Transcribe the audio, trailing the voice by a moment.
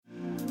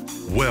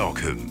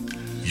Welcome.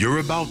 You're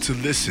about to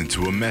listen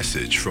to a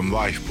message from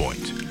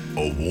LifePoint,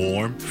 a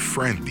warm,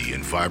 friendly,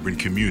 and vibrant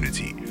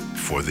community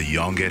for the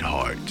young at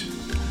heart.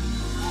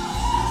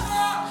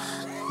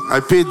 I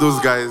paid those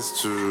guys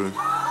to,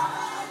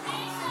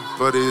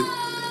 but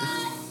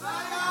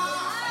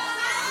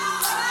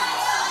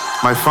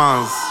my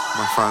fans,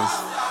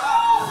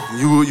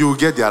 you will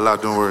get the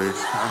alert, don't worry.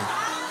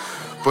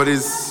 But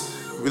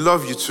we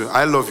love you too.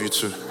 I love you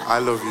too. I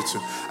love you too.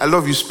 I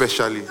love you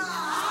specially.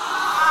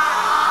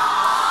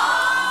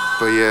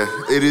 But yeah,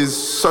 it is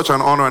such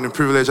an honor and a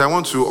privilege. I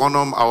want to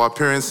honor our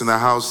parents in the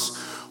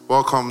house.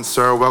 Welcome,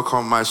 sir.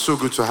 Welcome, Ma. So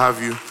good to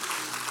have you.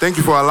 Thank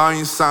you for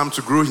allowing Sam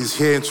to grow his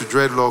hair into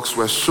dreadlocks.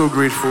 We're so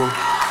grateful.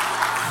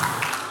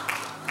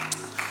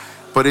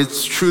 But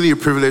it's truly a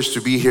privilege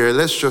to be here.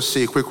 Let's just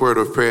say a quick word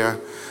of prayer.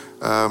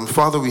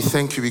 Father, we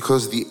thank you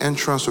because the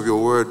entrance of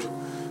your word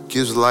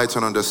gives light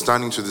and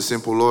understanding to the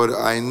simple. Lord,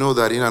 I know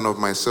that in and of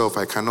myself,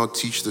 I cannot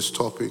teach this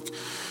topic,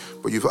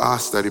 but you've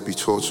asked that it be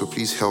taught, so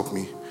please help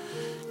me.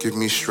 Give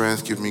me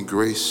strength, give me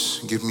grace,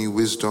 give me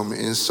wisdom,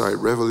 insight,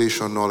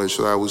 revelation, knowledge,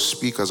 so that I will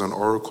speak as an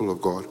oracle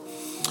of God.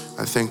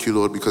 I thank you,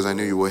 Lord, because I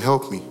know you will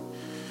help me.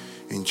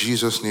 In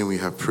Jesus' name we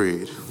have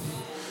prayed.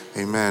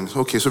 Amen.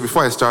 Okay, so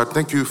before I start,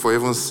 thank you for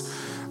Evans.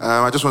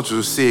 I just want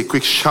to say a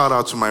quick shout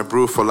out to my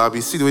bro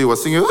Folabi. See the way he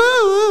was singing?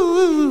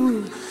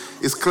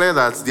 It's clear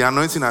that the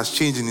anointing has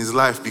changed in his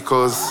life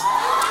because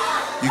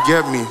you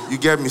get me.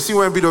 See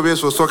when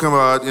BWS was talking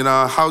about in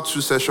our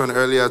how-to session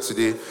earlier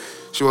today,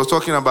 she was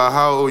talking about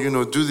how,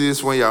 do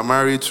this when you're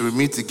married to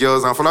meet the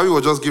girls. And Folabi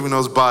was just giving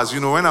us bars.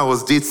 When I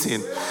was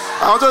dating,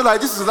 I was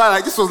just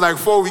like, this was like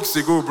 4 weeks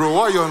ago, bro.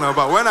 What are you on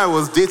about? When I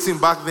was dating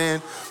back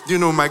then,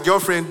 my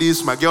girlfriend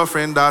this, my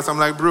girlfriend that. I'm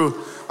like, bro,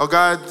 oh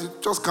God,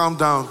 just calm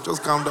down.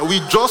 We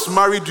just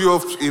married you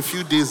a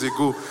few days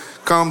ago.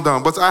 Calm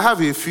down. But I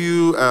have a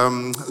few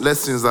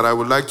lessons that I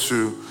would like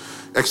to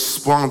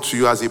expound to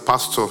you as a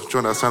pastor. Do you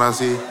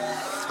understand?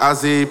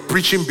 As a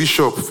preaching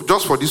bishop,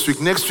 just for this week.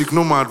 Next week,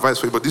 no more advice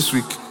for you, but this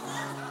week.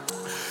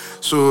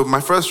 So my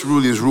first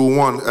rule is rule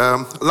 1.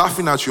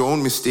 Laughing at your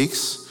own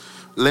mistakes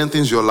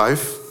lengthens your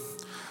life,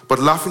 but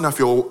laughing at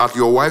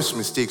your wife's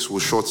mistakes will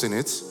shorten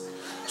it.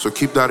 So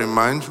keep that in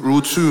mind.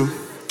 Rule 2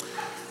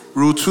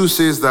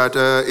 says that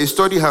a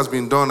study has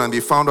been done and they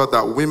found out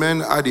that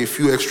women who add a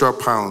few extra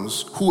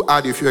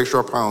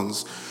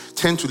pounds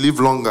tend to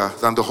live longer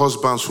than the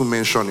husbands who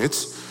mention it.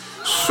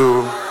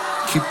 So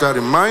keep that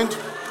in mind.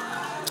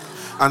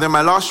 And then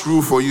my last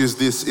rule for you is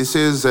this. It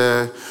says,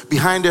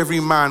 behind every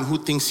man who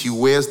thinks he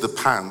wears the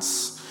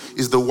pants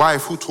is the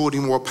wife who told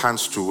him what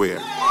pants to wear.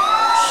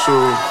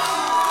 So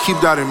keep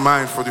that in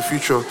mind for the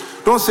future.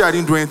 Don't say I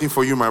didn't do anything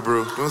for you, my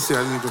bro. Don't say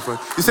I didn't do anything for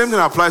you. The same thing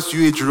applies to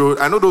you, Ejiro.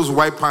 I know those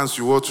white pants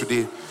you wore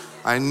today.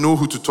 I know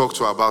who to talk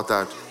to about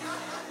that.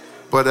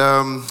 But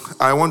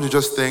I want to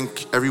just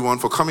thank everyone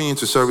for coming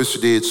into service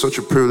today. It's such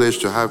a privilege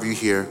to have you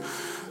here.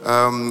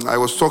 I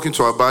was talking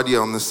to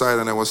Abadi on the side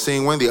and I was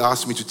saying when they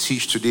asked me to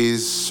teach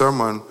today's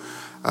sermon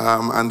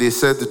and they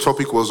said the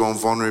topic was on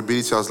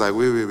vulnerability, I was like,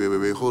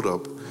 wait, hold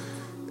up.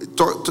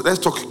 Let's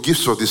talk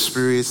gifts of the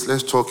Spirit.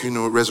 Let's talk,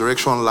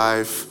 resurrection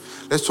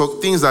life. Let's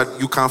talk things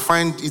that you can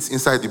find it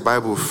inside the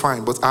Bible,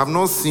 fine. But I have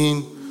not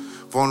seen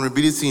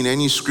vulnerability in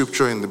any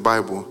scripture in the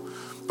Bible.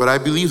 But I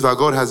believe that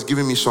God has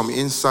given me some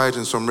insight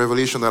and some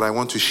revelation that I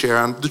want to share.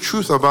 And the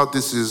truth about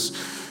this is,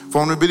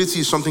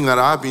 vulnerability is something that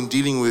I've been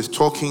dealing with,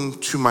 talking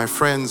to my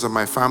friends and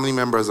my family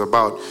members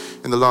about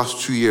in the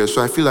last 2 years.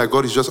 So I feel like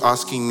God is just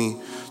asking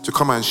me to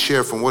come and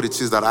share from what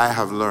it is that I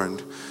have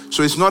learned.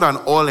 So it's not an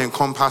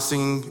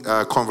all-encompassing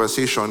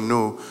conversation,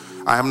 no.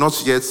 I am not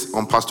yet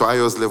on Pastor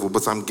Ayo's level,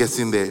 but I'm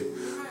getting there.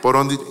 But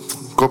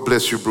God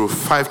bless you, bro,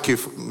 5K.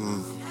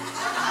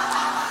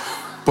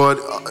 But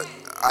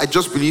I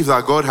just believe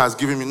that God has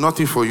given me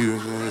nothing for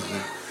you.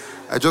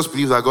 I just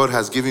believe that God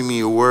has given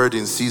me a word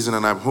in season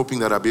and I'm hoping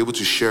that I'll be able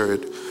to share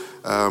it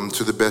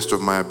to the best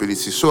of my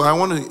ability. So I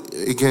want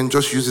to, again,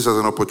 just use this as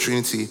an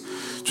opportunity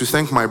to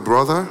thank my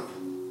brother,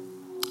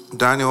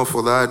 Daniel,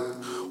 for that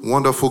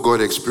wonderful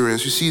God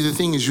experience. You see, the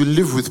thing is you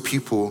live with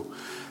people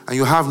and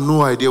you have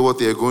no idea what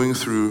they're going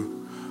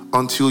through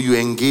until you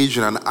engage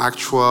in an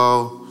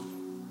actual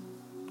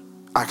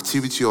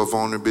activity of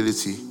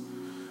vulnerability,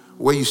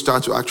 where you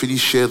start to actually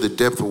share the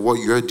depth of what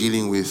you're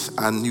dealing with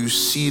and you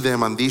see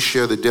them and they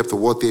share the depth of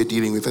what they're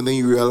dealing with. And then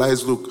you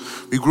realize, look,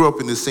 we grew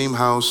up in the same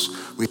house.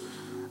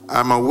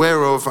 I'm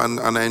aware of and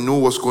I know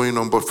what's going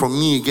on. But for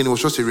me, again, it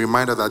was just a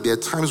reminder that there are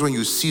times when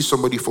you see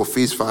somebody for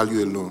face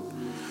value alone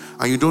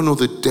and you don't know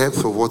the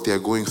depth of what they're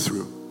going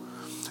through.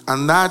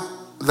 And that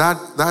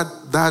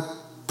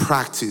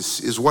practice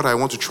is what I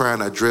want to try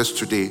and address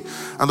today.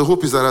 And the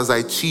hope is that as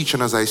I teach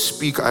and as I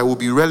speak, I will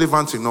be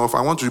relevant enough.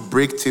 I want to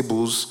break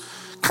tables,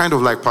 kind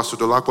of like Pastor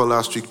Dolakwa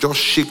last week, just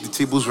shake the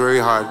tables very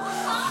hard.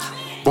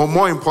 But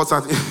more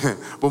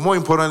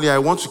importantly, I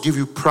want to give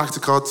you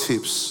practical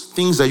tips,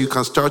 things that you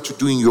can start to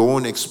do in your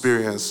own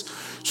experience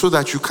so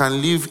that you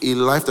can live a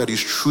life that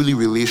is truly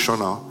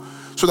relational.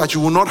 so that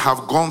you will not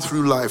have gone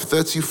through life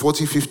 30,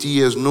 40, 50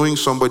 years knowing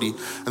somebody,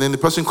 and then the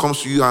person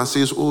comes to you and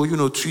says,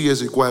 oh, 2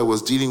 years ago I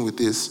was dealing with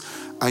this,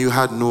 and you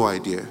had no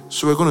idea.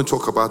 So we're going to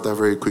talk about that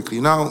very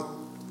quickly. Now,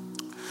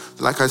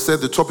 like I said,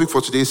 the topic for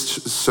today's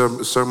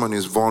sermon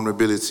is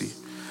vulnerability.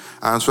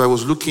 And so I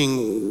was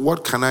looking,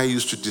 what can I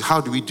use how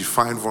do we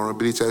define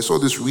vulnerability? I saw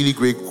this really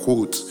great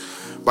quote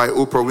by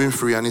Oprah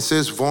Winfrey, and it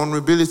says,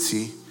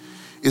 vulnerability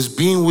is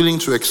being willing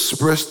to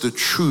express the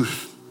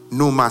truth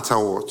no matter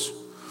what.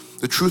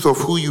 The truth of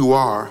who you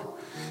are,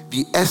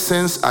 the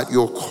essence at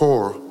your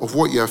core of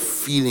what you're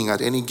feeling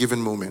at any given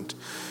moment.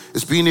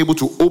 It's being able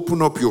to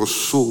open up your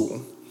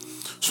soul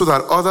so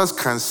that others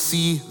can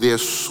see their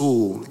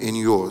soul in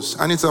yours.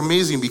 And it's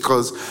amazing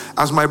because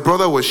as my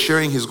brother was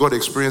sharing his God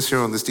experience here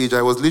on the stage,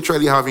 I was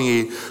literally having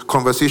a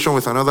conversation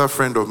with another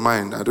friend of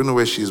mine. I don't know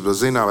where she is, but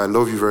Zainab, I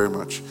love you very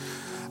much.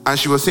 And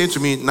she was saying to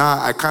me,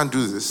 nah, I can't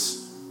do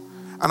this.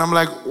 And I'm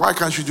like, why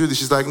can't you do this?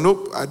 She's like,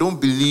 nope, I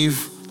don't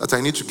believe that I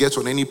need to get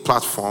on any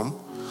platform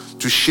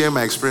to share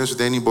my experience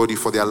with anybody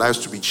for their lives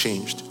to be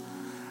changed.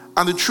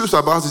 And the truth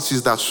about it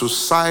is that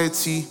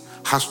society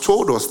has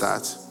told us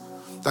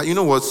that you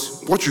know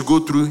what you go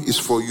through is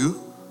for you.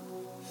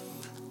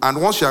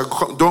 And once you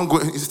are done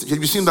going, have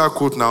you seen that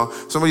quote now?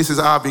 Somebody says,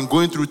 I've been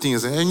going through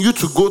things, and you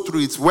to go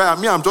through it. Where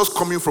I'm just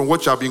coming from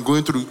what you have been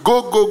going through.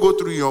 Go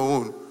through your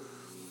own.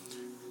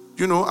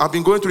 I've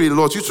been going through a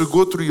lot. You to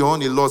go through your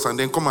own a lot and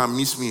then come and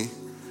miss me.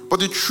 But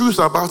the truth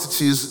about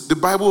it is, the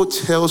Bible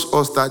tells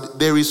us that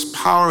there is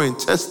power in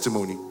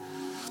testimony.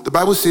 The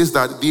Bible says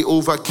that they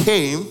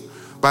overcame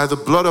by the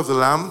blood of the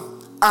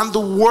Lamb and the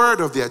word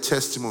of their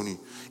testimony.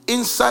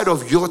 Inside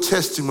of your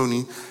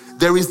testimony,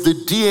 there is the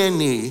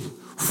DNA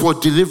for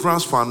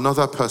deliverance for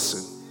another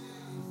person.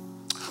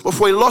 But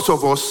for a lot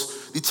of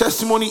us, the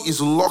testimony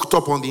is locked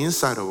up on the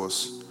inside of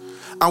us.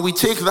 And we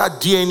take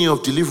that DNA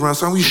of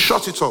deliverance and we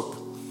shut it up.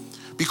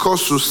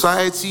 Because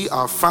society,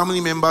 our family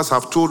members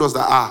have told us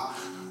that,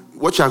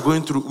 what you are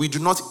going through, we do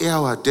not air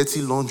our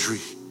dirty laundry.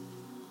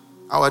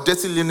 Our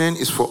dirty linen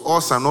is for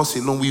us and us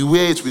alone. We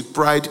wear it with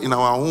pride in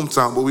our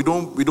hometown, but we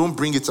don't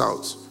bring it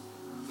out.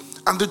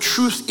 And the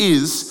truth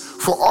is,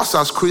 for us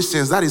as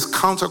Christians, that is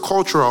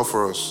countercultural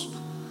for us.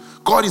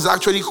 God is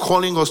actually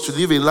calling us to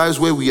live a life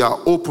where we are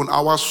open.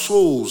 Our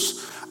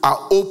souls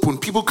are open.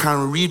 People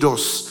can read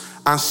us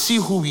and see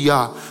who we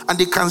are. And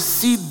they can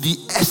see the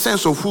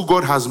essence of who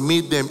God has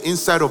made them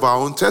inside of our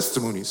own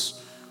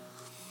testimonies.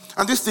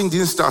 And this thing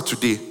didn't start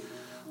today.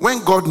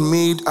 When God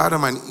made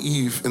Adam and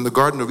Eve in the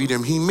Garden of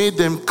Eden, he made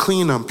them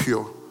clean and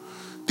pure.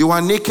 They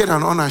were naked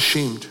and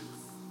unashamed.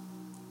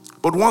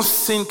 But once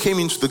sin came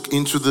into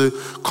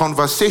the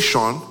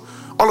conversation,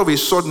 all of a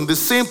sudden, the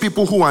same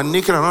people who are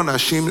naked and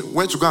unashamed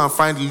went to go and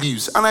find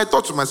leaves. And I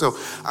thought to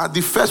myself,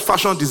 the first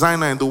fashion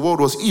designer in the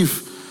world was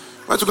Eve.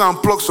 Went to go and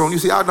pluck some. You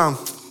say, Adam,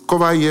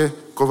 cover here,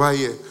 cover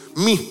here.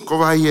 Me,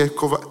 cover here,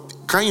 cover.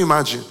 Can you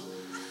imagine?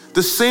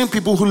 The same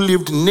people who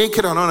lived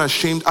naked and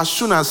unashamed, as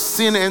soon as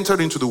sin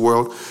entered into the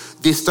world,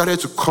 they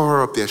started to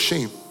cover up their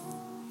shame.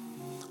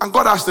 And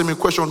God asked them a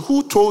question,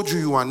 who told you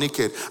you are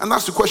naked? And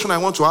that's the question I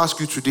want to ask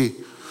you today.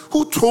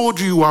 Who told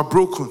you you are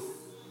broken?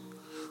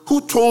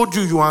 Who told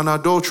you you are an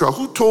adulterer?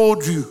 Who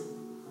told you?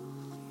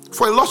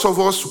 For a lot of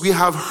us, we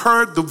have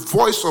heard the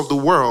voice of the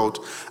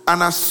world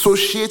and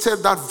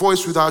associated that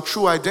voice with our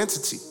true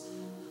identity.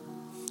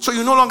 So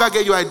you no longer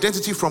get your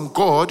identity from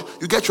God,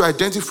 you get your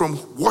identity from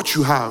what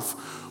you have,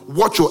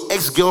 what your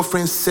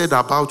ex-girlfriend said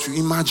about you.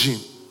 Imagine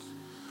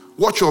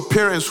what your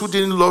parents who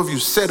didn't love you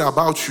said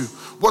about you,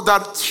 what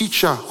that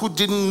teacher who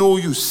didn't know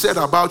you said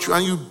about you,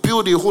 and you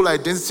build a whole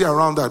identity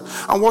around that.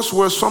 And what's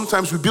worse,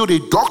 sometimes we build a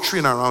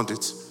doctrine around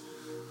it.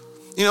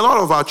 In a lot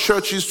of our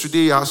churches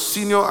today, our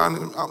senior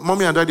and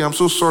mommy and daddy, I'm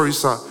so sorry,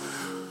 sir,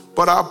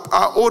 but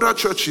our older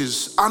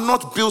churches are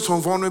not built on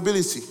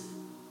vulnerability.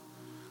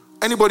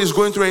 Anybody's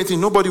going through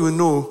anything, nobody will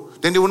know.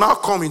 Then they will now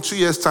come in 2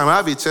 years' time. I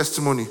have a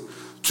testimony.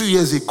 2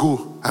 years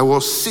ago, I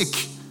was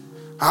sick.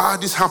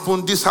 This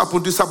happened,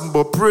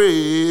 but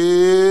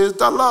praise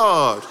the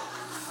Lord,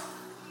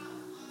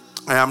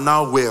 I am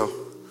now well.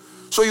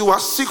 So you were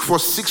sick for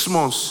 6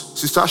 months.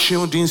 Sister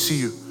Shion didn't see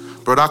you.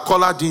 Brother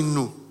Kola didn't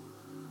know.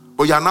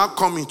 But you are now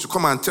coming to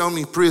come and tell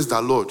me, praise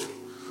the Lord.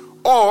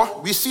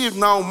 Or we see it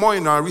now more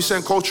in our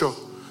recent culture.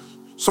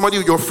 Somebody,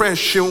 your friend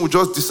Shion, will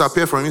just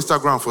disappear from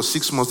Instagram for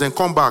 6 months, then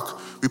come back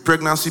with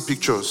pregnancy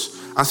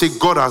pictures and say,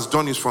 God has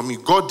done it for me.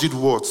 God did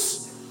what?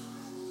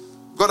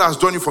 God has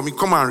done it for me.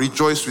 Come and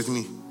rejoice with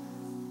me.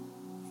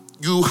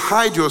 You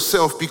hide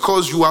yourself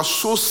because you are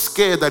so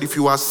scared that if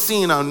you are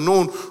seen and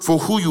known for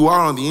who you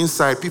are on the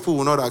inside, people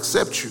will not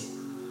accept you.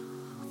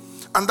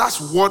 And that's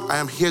what I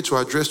am here to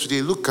address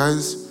today. Look,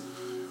 guys,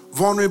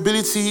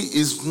 vulnerability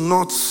is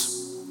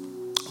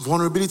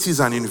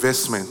an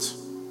investment.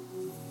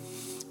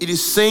 It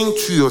is saying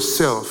to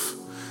yourself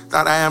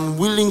that I am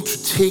willing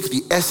to take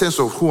the essence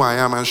of who I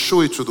am and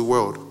show it to the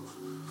world.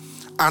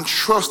 And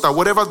trust that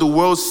whatever the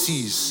world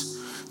sees,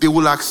 they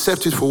will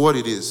accept it for what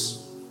it is.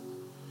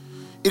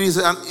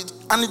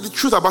 And the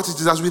truth about it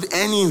is, as with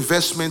any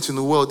investment in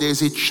the world, there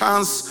is a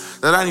chance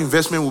that that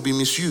investment will be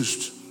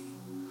misused.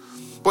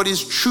 But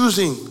it's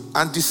choosing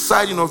and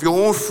deciding of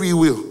your own free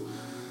will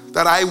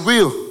that I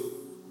will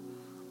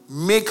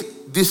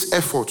make this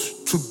effort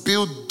to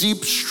build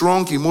deep,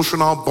 strong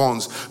emotional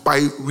bonds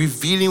by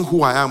revealing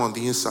who I am on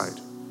the inside.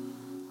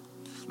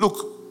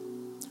 Look,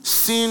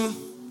 sin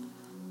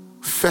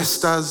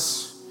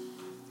festers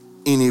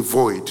in a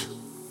void.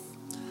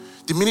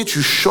 The minute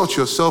you shut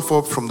yourself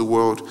up from the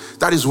world,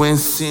 that is when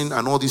sin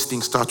and all these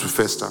things start to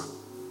fester.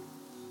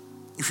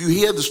 If you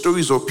hear the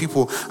stories of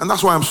people, and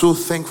that's why I'm so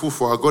thankful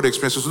for our God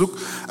experiences. Look,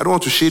 I don't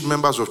want to shade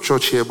members of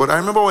church here, but I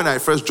remember when I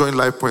first joined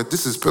Life Point,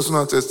 this is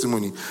personal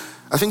testimony.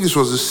 I think this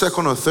was the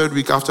second or third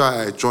week after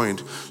I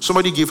joined.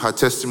 Somebody gave her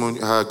testimony,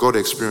 her God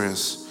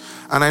experience.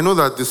 And I know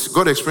that this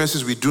God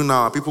experiences we do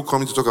now, people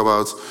coming to talk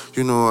about,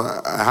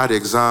 I had an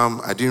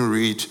exam, I didn't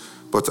read,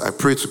 but I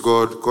prayed to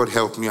God, God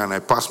helped me, and I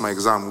passed my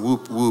exam.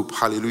 Whoop, whoop,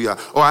 hallelujah.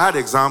 Oh, I had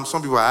exam.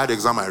 Some people, I had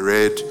exam, I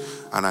read,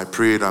 and I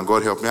prayed, and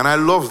God helped me. And I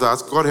love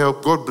that.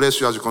 God bless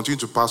you as you continue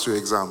to pass your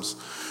exams.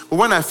 But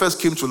when I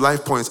first came to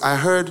Life Point, I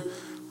heard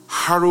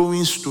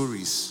harrowing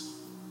stories.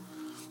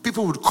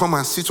 People would come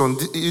and sit on,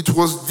 it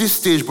was this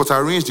stage, but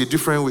arranged a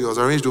different way. It was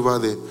arranged over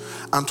there.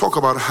 And talk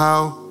about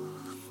how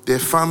their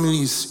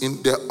families,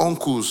 their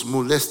uncles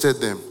molested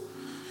them.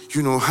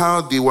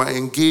 How they were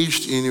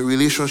engaged in a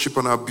relationship,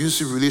 an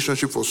abusive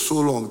relationship for so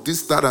long.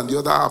 This, that, and the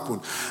other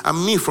happened.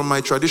 And me, from my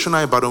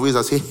traditional Ibadan ways,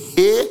 I say,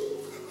 hey,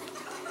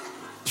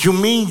 you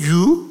mean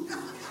you?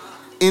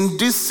 In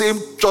this same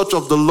church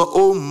of the Lord?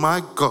 Oh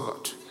my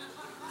God.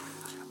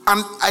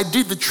 And I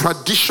did the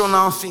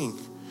traditional thing,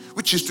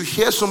 which is to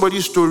hear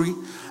somebody's story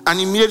and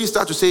immediately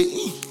start to say,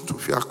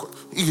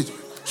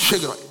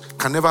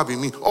 can never be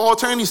me. Or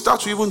alternatively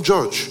start to even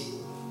judge.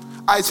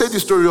 I say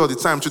this story all the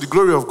time, to the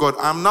glory of God.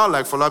 I'm now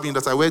like Folabi in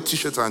that I wear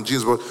t-shirts and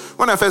jeans, but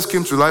when I first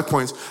came to Life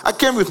Point, I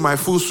came with my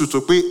full suit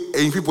to pay,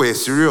 and people were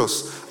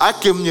serious. I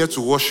came here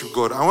to worship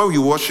God, and when we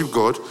worship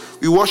God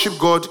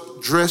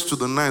dressed to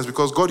the nines,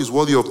 because God is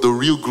worthy of the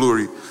real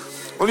glory.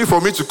 Only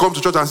for me to come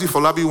to church and see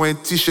Folabi wearing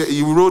t-shirt,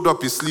 he rolled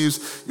up his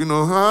sleeves,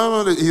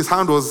 his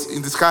hand was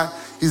in the sky,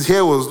 his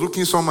hair was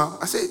looking somehow.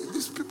 I said,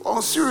 these people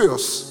are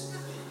serious.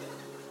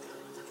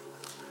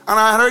 And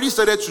I had already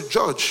started to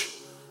judge.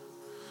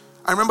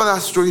 I remember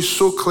that story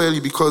so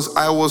clearly because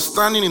I was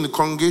standing in the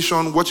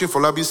congregation watching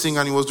Folabi sing,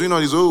 and he was doing all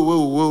this, oh,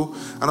 whoa, whoa,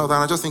 and all that. And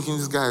I was just thinking,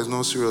 this guy is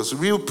not serious.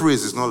 Real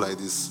praise is not like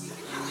this.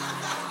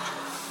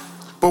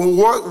 But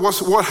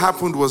what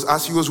happened was,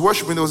 as he was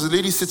worshiping, there was a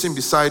lady sitting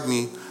beside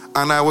me,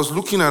 and I was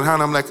looking at her,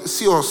 and I'm like,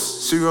 see us,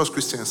 serious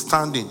Christians,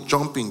 standing,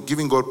 jumping,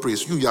 giving God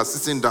praise. You are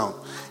sitting down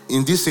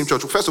in this same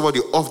church. First of all, they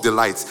off the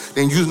lights.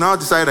 Then you now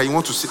decide that you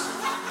want to sit.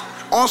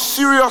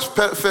 Unserious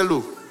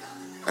fellow.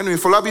 Anyway,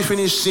 Folabi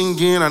finished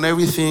singing and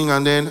everything,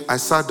 and then I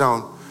sat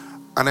down,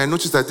 and I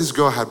noticed that this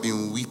girl had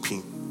been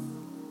weeping.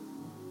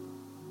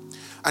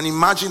 And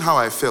imagine how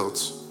I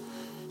felt.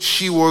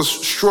 She was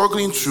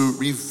struggling to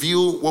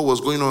reveal what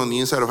was going on the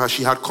inside of her.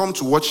 She had come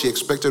to what she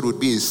expected would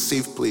be a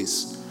safe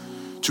place,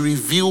 to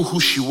reveal who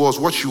she was,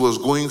 what she was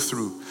going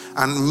through.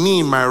 And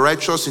me, in my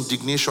righteous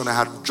indignation, I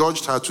had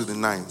judged her to the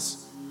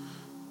nines.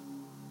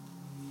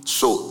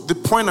 So the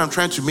point I'm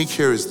trying to make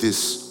here is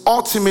this.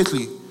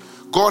 Ultimately,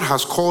 God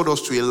has called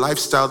us to a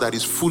lifestyle that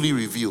is fully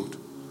revealed.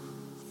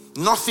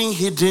 Nothing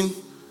hidden,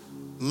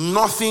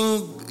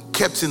 nothing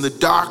kept in the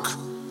dark.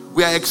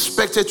 We are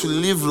expected to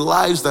live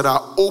lives that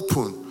are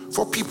open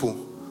for people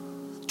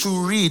to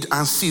read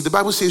and see. The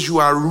Bible says you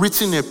are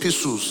written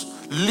epistles,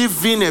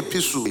 living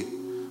epistles.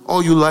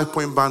 All you Life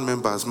Point band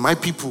members, my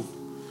people,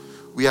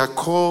 we are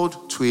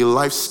called to a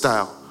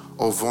lifestyle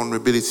of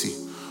vulnerability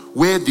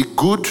where the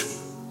good,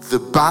 the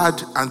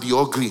bad, and the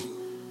ugly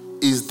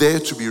is there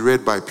to be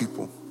read by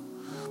people.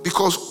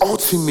 Because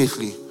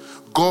ultimately,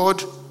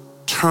 God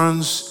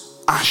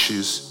turns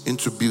ashes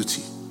into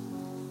beauty.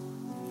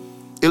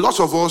 A lot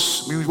of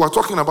us, we were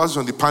talking about this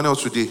on the panel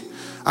today.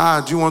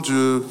 Do you want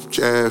to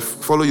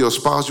follow your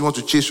spouse? Do you want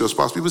to chase your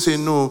spouse? People say,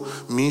 no,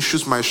 me,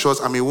 shoot my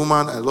shots. I'm a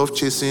woman, I love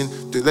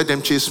chasing. They let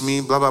them chase me,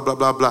 blah, blah, blah,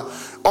 blah, blah.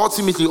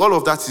 Ultimately, all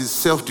of that is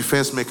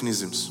self-defense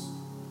mechanisms.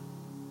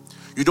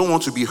 You don't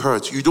want to be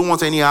hurt. You don't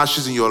want any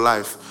ashes in your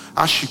life.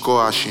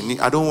 Ashiko,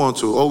 ashini. I don't want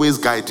to. Always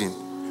guiding.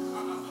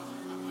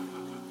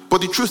 But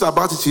the truth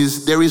about it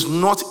is, there is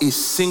not a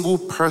single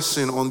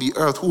person on the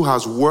earth who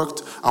has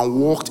worked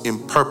and walked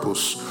in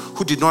purpose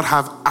who did not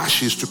have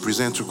ashes to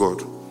present to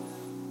God.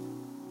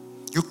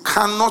 You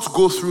cannot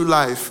go through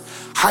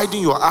life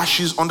hiding your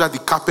ashes under the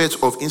carpet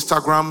of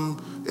Instagram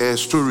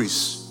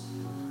stories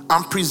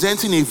and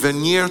presenting a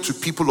veneer to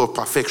people of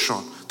perfection.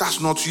 That's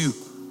not you.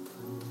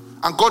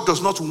 And God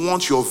does not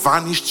want your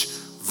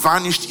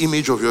vanished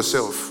image of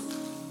yourself.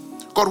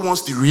 God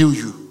wants the real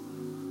you.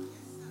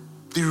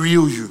 The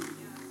real you.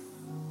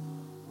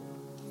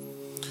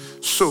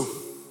 So,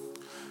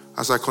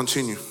 as I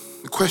continue,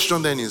 the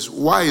question then is,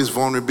 why is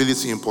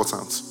vulnerability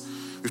important?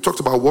 We've talked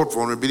about what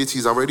vulnerability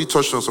is. I've already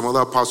touched on some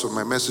other parts of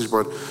my message,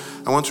 but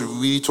I want to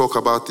really talk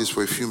about this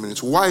for a few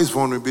minutes. Why is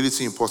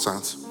vulnerability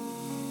important?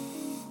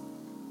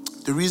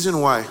 The reason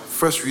why,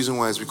 first reason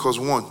why, is because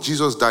one,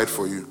 Jesus died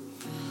for you.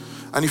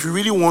 And if you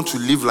really want to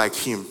live like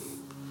him,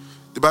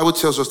 the Bible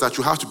tells us that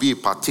you have to be a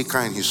partaker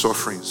in his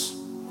sufferings.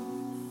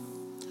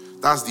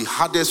 That's the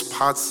hardest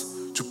part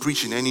to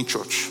preach in any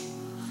church.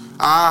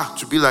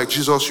 To be like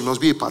Jesus, you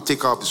must be a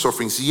partaker of the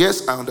sufferings.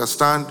 Yes, I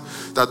understand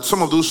that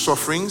some of those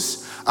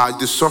sufferings are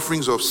the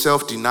sufferings of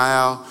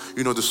self-denial,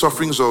 the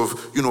sufferings of,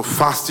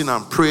 fasting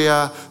and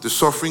prayer, the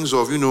sufferings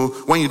of,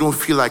 when you don't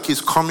feel like it's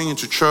coming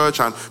into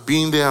church and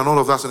being there and all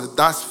of that, and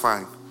that's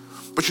fine.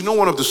 But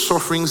one of the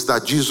sufferings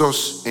that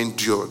Jesus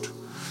endured,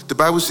 the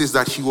Bible says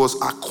that he was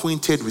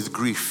acquainted with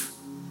grief,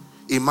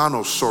 a man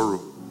of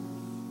sorrow.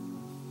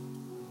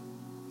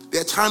 There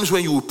are times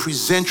when you will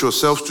present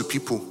yourselves to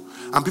people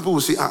and people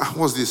will say,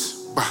 what's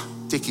this?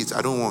 Take it,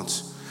 I don't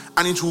want.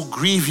 And it will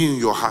grieve you in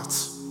your heart.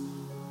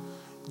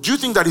 Do you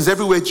think that is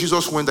everywhere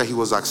Jesus went that he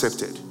was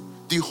accepted?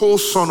 The whole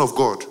Son of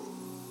God.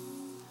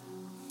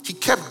 He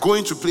kept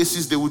going to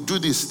places, they would do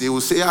this. They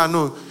would say,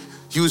 no.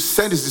 He would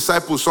send his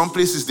disciples some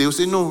places, they would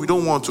say, no, we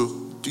don't want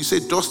to. He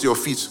said, dust your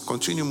feet,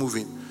 continue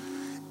moving.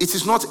 It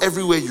is not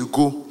everywhere you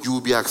go, you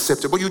will be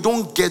accepted. But you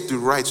don't get the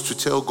right to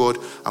tell God,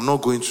 I'm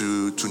not going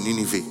to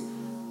Nineveh.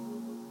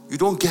 You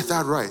don't get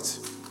that right.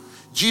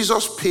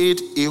 Jesus paid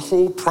a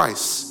whole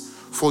price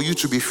for you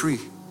to be free.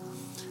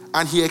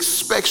 And he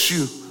expects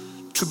you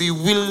to be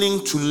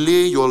willing to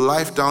lay your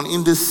life down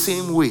in the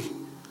same way.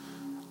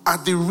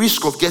 At the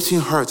risk of getting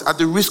hurt, at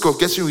the risk of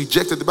getting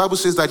rejected. The Bible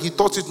says that he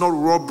thought it not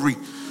robbery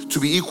to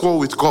be equal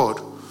with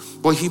God.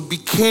 But he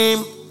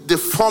became the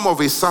form of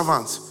a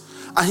servant.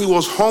 And he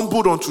was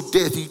humbled unto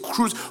death. He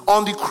cruised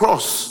on the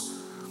cross.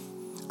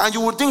 And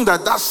you would think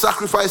that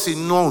sacrifice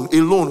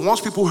alone,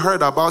 once people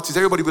heard about it,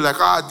 everybody would be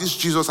like, this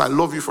Jesus, I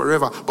love you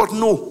forever. But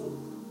no,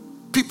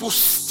 people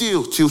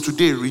still, till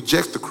today,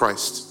 reject the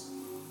Christ.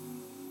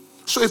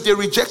 So if they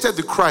rejected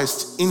the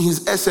Christ in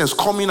his essence,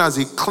 coming as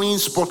a clean,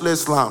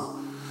 spotless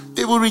lamb,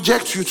 they will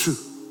reject you too.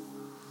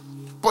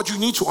 But you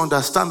need to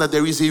understand that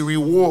there is a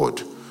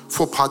reward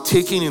for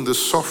partaking in the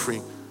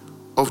suffering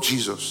of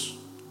Jesus.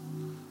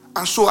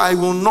 And so I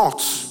will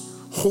not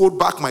hold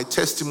back my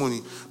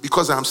testimony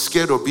because I'm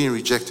scared of being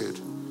rejected.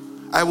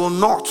 I will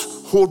not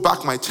hold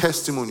back my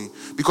testimony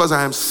because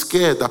I am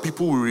scared that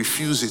people will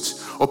refuse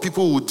it or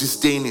people will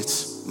disdain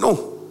it.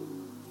 No.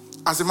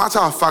 As a matter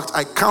of fact,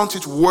 I count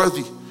it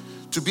worthy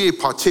to be a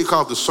partaker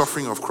of the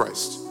suffering of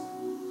Christ.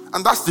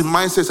 And that's the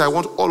mindset I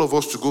want all of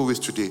us to go with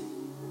today.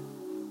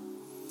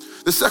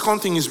 The second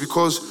thing is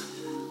because,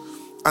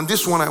 and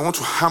this one I want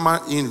to hammer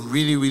in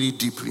really, really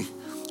deeply.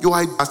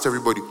 I asked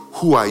everybody,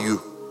 who are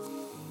you?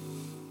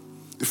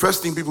 The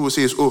first thing people will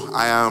say is,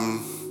 I am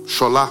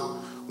Shola.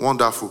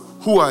 Wonderful.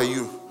 Who are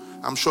you?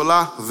 I'm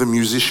Shola, the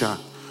musician.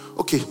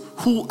 Okay,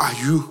 who are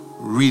you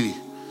really?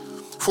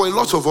 For a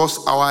lot of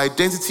us, our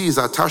identity is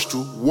attached to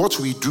what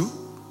we do,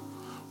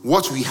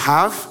 what we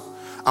have,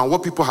 and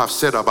what people have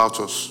said about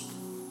us.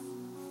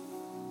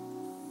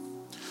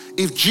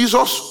 If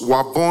Jesus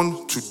were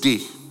born today,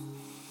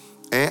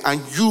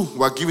 and you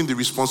were given the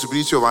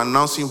responsibility of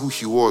announcing who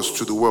he was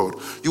to the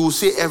world, you will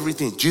say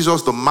everything.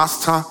 Jesus the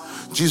Master,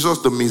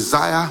 Jesus the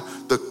Messiah,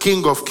 the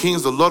King of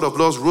Kings, the Lord of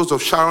Lords, Rose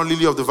of Sharon,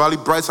 Lily of the Valley,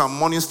 Bright and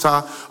Morning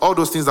Star, all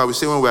those things that we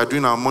say when we are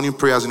doing our morning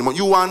prayers in the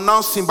morning. You will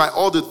announce him by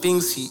all the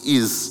things he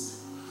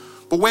is.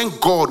 But when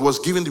God was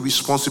given the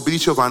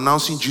responsibility of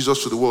announcing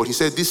Jesus to the world, he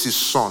said, this is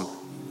Son.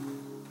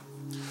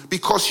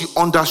 Because he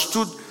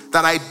understood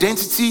that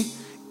identity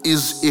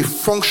is a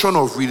function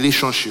of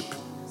relationship.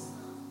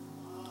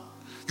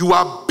 You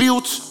are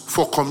built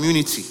for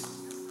community.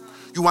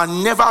 You are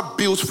never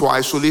built for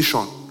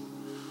isolation.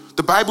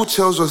 The Bible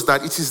tells us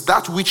that it is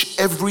that which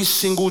every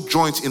single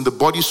joint in the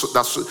body,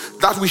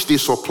 that which they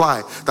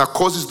supply, that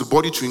causes the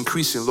body to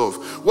increase in love.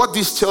 What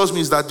this tells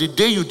me is that the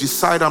day you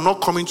decide, I'm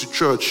not coming to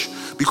church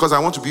because I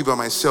want to be by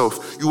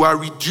myself, you are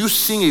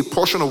reducing a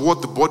portion of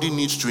what the body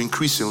needs to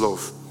increase in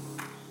love.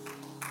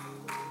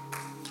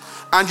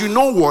 And you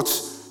know what?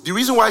 The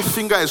reason why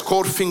finger is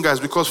called finger is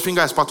because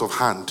finger is part of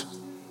hand.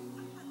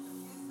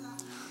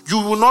 You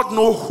will not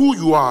know who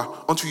you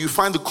are until you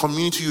find the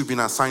community you've been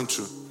assigned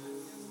to.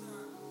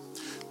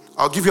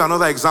 I'll give you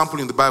another example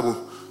in the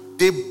Bible.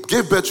 They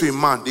gave birth to a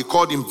man, they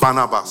called him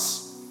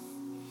Barnabas.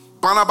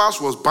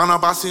 Barnabas was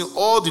Barnabasing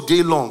all the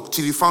day long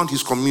till he found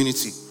his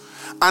community.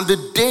 And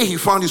the day he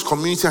found his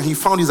community and he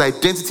found his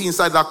identity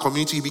inside that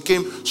community, he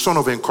became son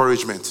of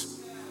encouragement.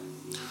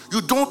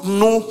 You don't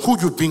know who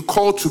you've been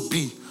called to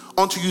be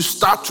until you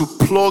start to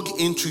plug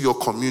into your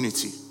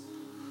community.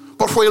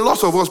 But for a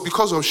lot of us,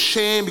 because of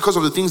shame, because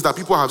of the things that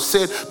people have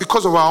said,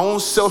 because of our own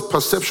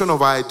self-perception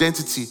of our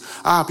identity,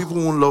 people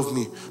won't love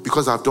me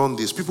because I've done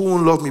this. People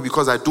won't love me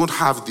because I don't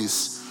have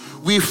this.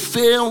 We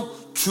fail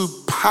to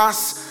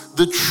pass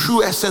the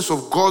true essence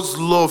of God's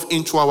love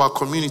into our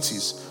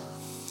communities.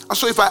 And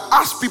so if I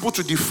ask people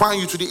to define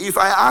you today, if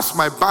I ask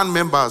my band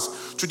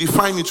members to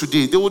define me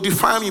today, they will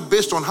define me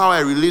based on how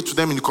I relate to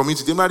them in the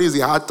community. Demadi is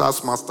a hard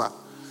taskmaster.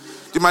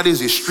 Demadi is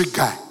a strict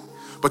guy.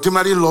 But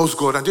Demadi loves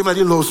God and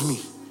Demadi loves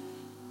me.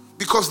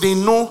 Because they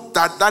know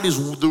that that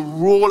is the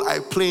role I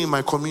play in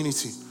my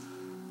community.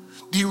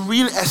 The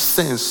real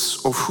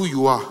essence of who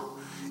you are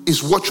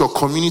is what your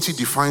community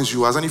defines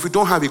you as. And if you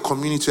don't have a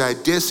community, I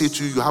dare say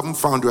to you, you haven't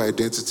found your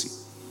identity.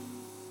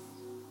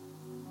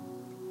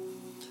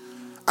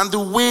 And the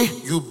way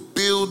you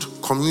build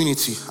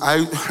community,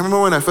 I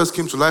remember when I first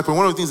came to Life Point,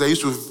 one of the things that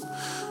used to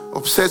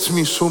upset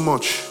me so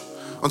much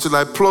until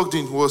I plugged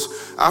in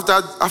was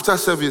after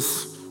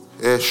service,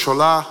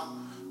 Shola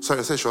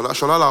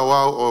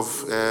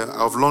Lawal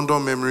of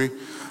London Memory,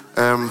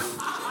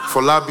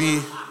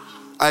 Folabi,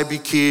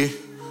 IBK,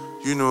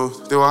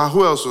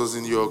 who else was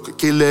in your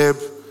Caleb?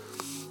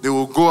 They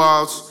will go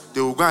out, they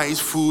will go and eat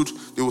food,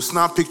 they will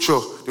snap picture.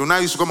 They will now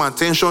used to come and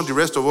tension the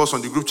rest of us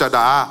on the group chat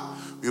that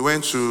we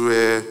went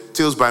to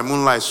Tales by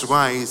Moonlight to go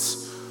and eat.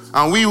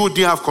 And we who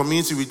didn't have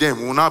community with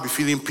them will now be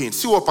feeling pain.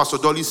 See what Pastor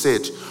Dolly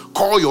said.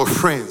 Call your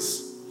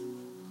friends.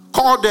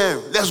 Call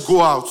them. Let's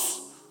go out.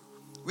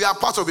 We are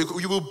part of it.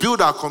 We will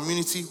build our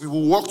community. We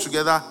will work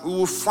together. We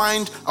will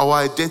find our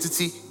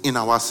identity in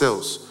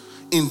ourselves,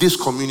 in this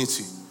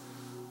community.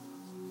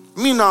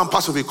 Me now, I'm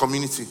part of a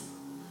community.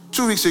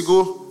 2 weeks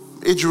ago,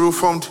 Ejiro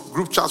formed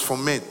group chats for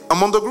men.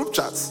 I'm on the group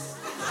chats.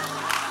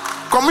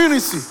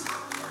 Community.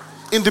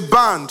 In the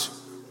band,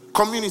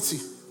 community.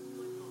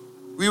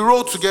 We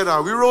rode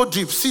together. We rode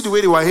deep. See the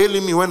way they were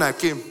hailing me when I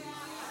came.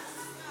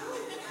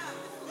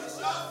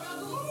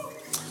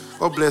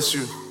 God bless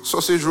you.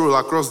 Sausage roll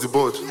across the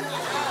board.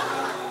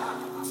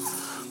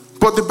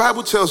 But the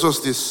Bible tells us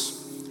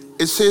this.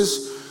 It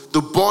says,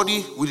 the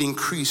body will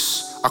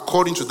increase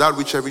according to that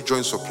which every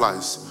joint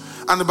supplies.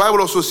 And the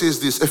Bible also says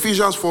this,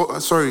 Ephesians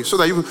 4, so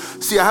that you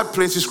see, I have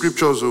plenty of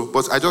scriptures,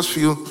 but I just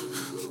feel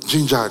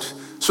gingered.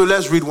 So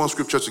let's read one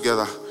scripture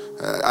together.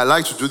 I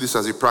like to do this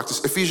as a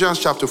practice. Ephesians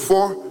chapter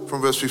 4,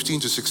 from verse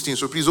 15 to 16.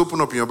 So please open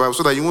up in your Bible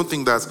so that you won't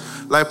think that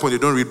Life Point, they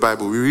don't read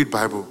Bible. We read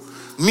Bible.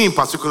 Me in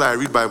particular, I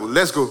read Bible.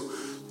 Let's go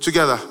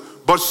together.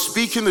 But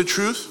speaking the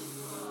truth,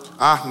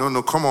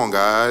 no, come on,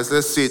 guys.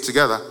 Let's say it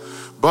together.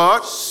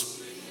 But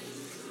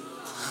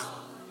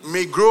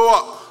may grow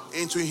up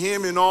into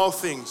him in all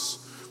things,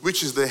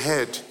 which is the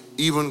head,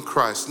 even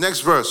Christ.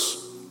 Next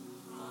verse.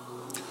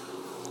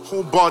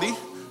 Whole body,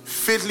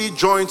 fitly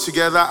joined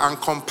together and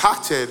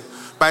compacted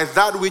by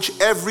that which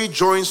every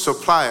joint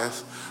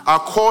supplieth,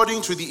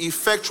 according to the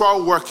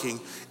effectual working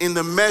in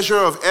the measure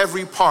of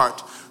every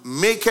part,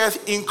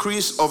 maketh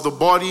increase of the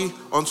body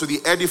unto the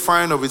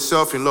edifying of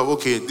itself in love.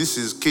 Okay, this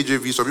is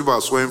KJV, so people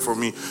are swearing for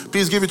me.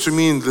 Please give it to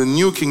me in the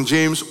New King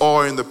James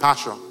or in the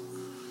Passion.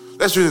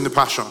 Let's read it in the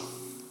Passion.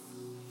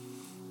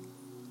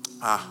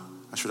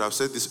 I should have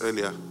said this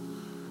earlier.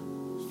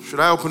 Should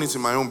I open it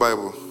in my own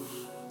Bible?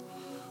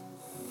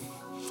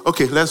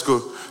 Okay, let's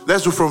go.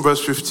 Let's do from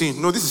verse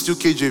 15. No, this is still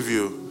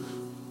KJV.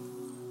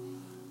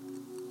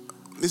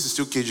 This is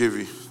still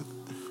KJV.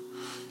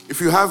 If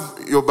you have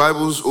your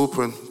Bibles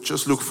open,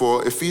 just look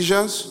for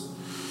Ephesians.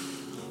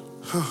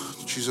 Oh,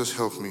 Jesus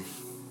help me.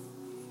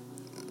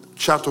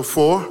 Chapter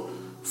 4,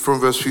 from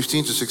verse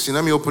 15 to 16.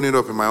 Let me open it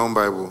up in my own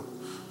Bible.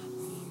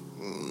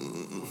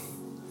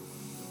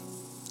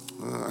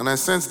 And I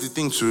sent the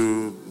thing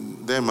to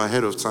them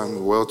ahead of time,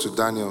 to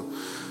Daniel.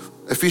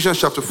 Ephesians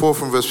chapter 4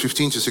 from verse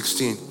 15 to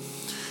 16.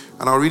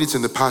 And I'll read it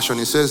in the Passion.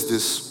 It says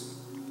this.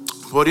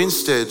 But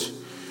instead,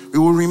 we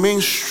will remain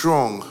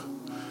strong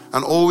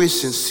and always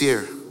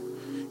sincere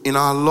in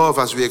our love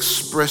as we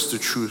express the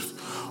truth.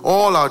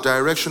 All our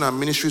direction and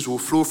ministries will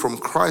flow from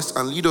Christ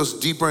and lead us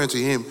deeper into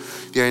him,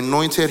 the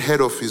anointed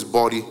head of his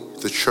body,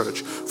 the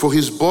church. For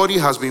his body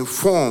has been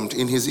formed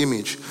in his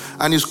image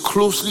and is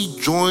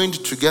closely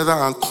joined together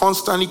and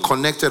constantly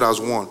connected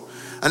as one.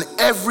 And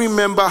every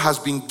member has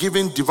been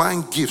given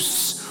divine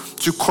gifts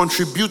to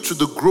contribute to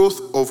the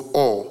growth of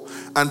all.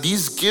 And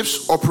these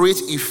gifts operate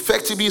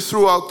effectively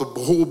throughout the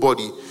whole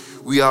body.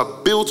 We are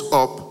built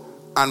up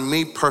and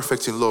made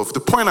perfect in love. The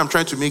point I'm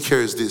trying to make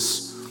here is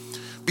this.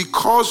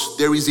 Because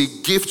there is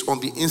a gift on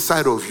the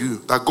inside of you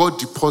that God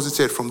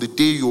deposited from the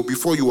day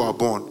before you were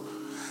born,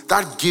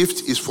 that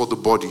gift is for the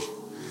body.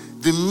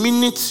 The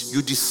minute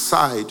you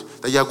decide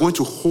that you are going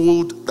to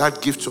hold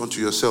that gift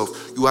onto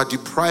yourself, you are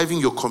depriving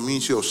your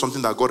community of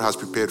something that God has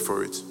prepared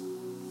for it.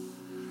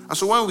 And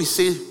so when we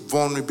say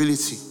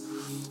vulnerability,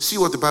 see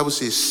what the Bible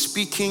says,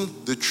 speaking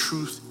the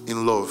truth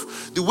in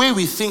love. The way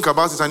we think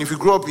about it, and if you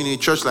grow up in a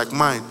church like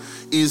mine,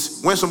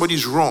 is when somebody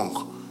is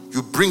wrong,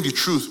 you bring the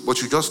truth,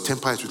 but you just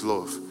temper it with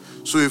love.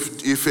 So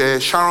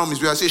if Sharon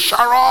misbehaves, I say,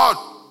 Sharon,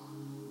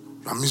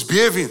 you're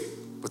misbehaving,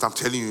 but I'm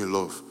telling you in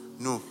love.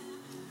 No.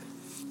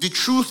 The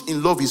truth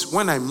in love is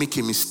when I make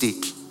a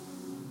mistake,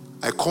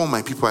 I call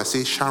my people, I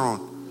say, Sharon,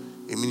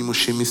 a minimum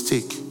shame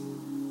mistake.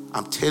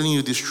 I'm telling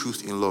you this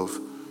truth in love.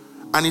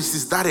 And it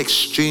is that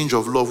exchange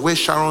of love where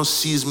Sharon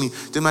sees me,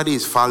 Demade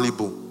is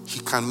fallible. He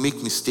can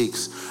make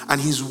mistakes.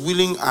 And he's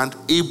willing and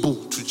able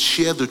to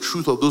share the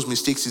truth of those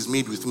mistakes he's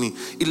made with me.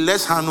 It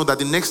lets her know that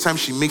the next time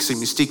she makes a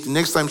mistake, the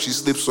next time she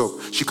slips up,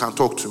 she can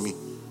talk to me.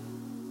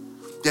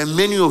 There are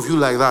many of you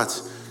like that.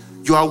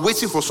 You are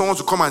waiting for someone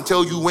to come and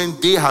tell you when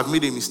they have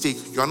made a mistake.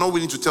 You are not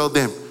willing to tell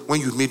them when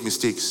you've made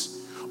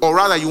mistakes. Or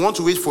rather, you want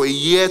to wait for a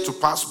year to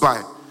pass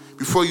by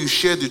before you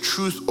share the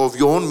truth of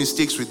your own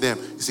mistakes with them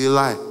is a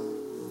lie.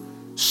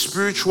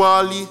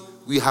 Spiritually,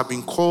 we have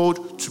been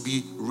called to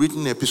be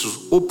written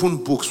epistles,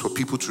 open books for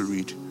people to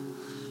read.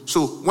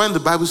 So when the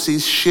Bible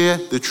says share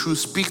the truth,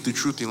 speak the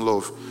truth in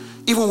love,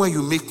 even when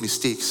you make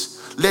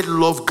mistakes, let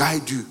love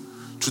guide you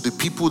to the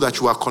people that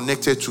you are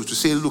connected to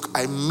say, look,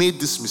 I made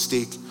this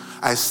mistake.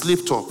 I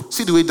slipped up.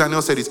 See the way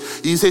Daniel said it.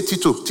 He said,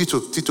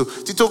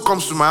 Tito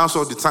comes to my house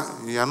all the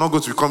time. You are not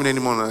going to be coming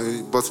anymore,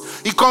 but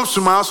he comes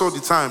to my house all the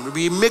time. He'll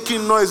be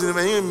making noise.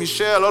 And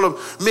Michelle, a lot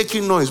of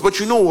making noise.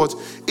 But you know what?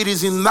 It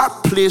is in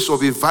that place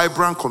of a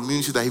vibrant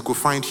community that he could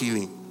find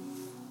healing.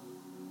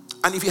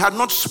 And if he had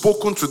not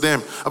spoken to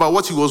them about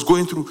what he was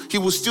going through, he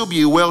would still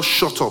be a well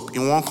shut up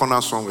in one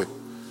corner somewhere.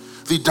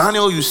 The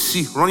Daniel you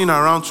see running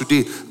around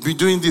today, be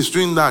doing this,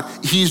 doing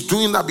that, he's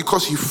doing that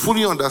because he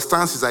fully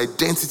understands his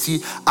identity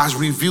as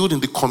revealed in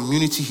the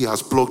community he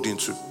has plugged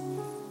into.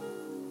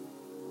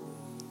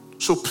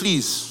 So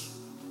please,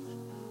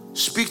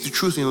 speak the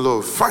truth in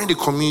love. Find a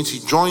community,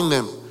 join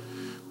them.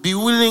 Be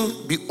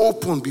willing, be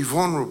open, be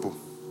vulnerable.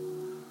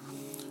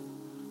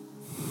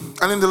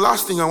 And then the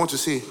last thing I want to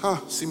say,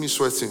 see me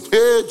sweating.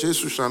 Hey,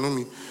 Jesus,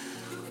 Shanumi.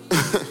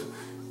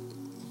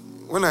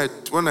 When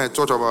I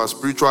thought about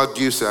spiritual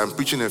gifts, I'm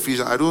preaching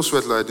Ephesians, I don't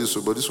sweat like this,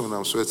 but this one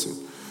I'm sweating.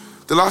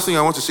 The last thing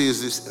I want to say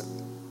is this.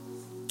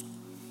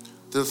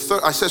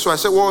 I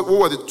said, what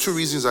were the two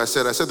reasons I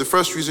said? I said the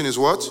first reason is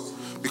what?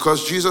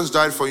 Because Jesus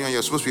died for you and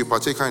you're supposed to be a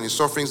partaker in his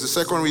sufferings. The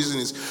second reason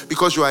is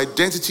because your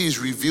identity is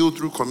revealed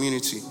through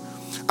community.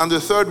 And the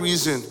third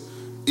reason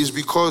is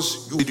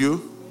because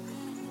you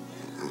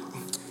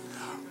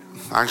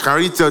I can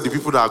already tell the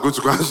people that are going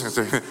to go and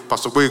say,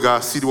 Pastor Boyega,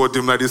 see what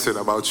Demladi said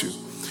about you.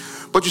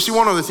 But you see,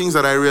 one of the things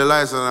that I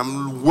realized that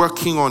I'm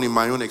working on in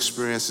my own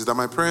experience is that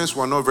my parents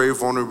were not very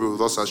vulnerable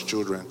with us as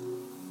children.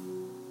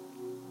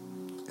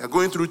 You're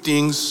going through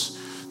things,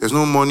 there's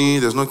no money,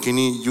 there's no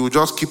kidney, you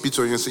just keep it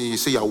to yourself, you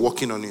say you're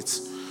working on it.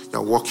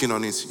 You're working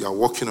on it, you're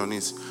working on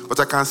it. But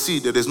I can see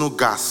that there's no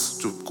gas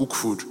to cook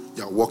food,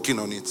 you're working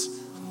on it.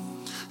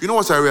 You know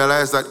what I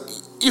realized? That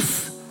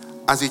if,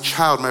 as a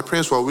child, my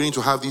parents were willing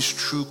to have these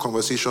true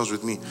conversations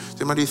with me,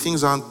 then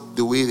things aren't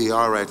the way they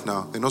are right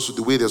now. They're not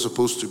the way they're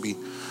supposed to be.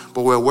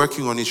 But we're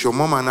working on it. Your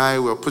mom and I,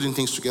 we're putting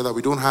things together.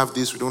 We don't have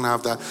this, we don't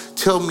have that.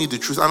 Tell me the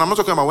truth. And I'm not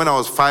talking about when I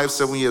was 5,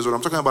 7 years old.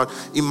 I'm talking about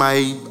in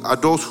my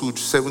adulthood,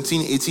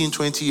 17, 18,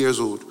 20 years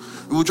old.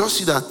 We would just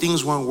see that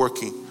things weren't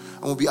working.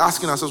 And we'll be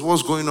asking ourselves,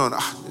 what's going on?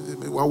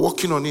 We're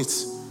working on it.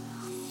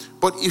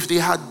 But if they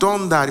had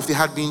done that, if they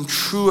had been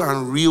true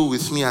and real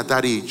with me at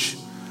that age,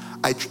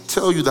 I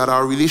tell you that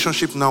our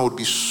relationship now would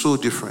be so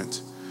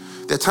different.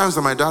 There are times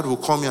that my dad will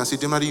call me and say,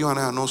 Demadi, you and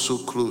I are not so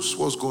close.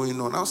 What's going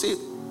on? I'll say,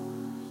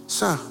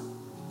 sir,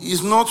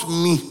 it's not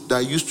me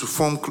that used to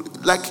form,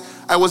 like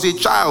I was a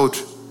child.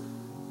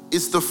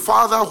 It's the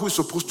father who is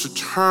supposed to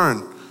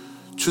turn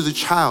to the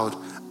child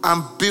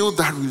and build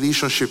that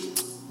relationship.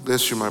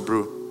 Bless you, my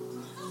bro.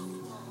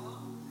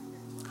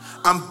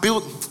 And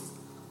build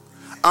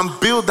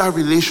that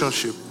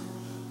relationship.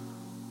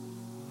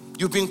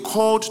 You've been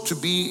called to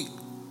be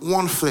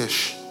one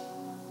flesh.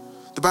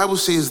 The Bible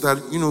says that,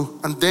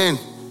 and then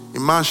a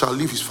man shall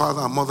leave his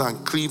father and mother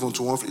and cleave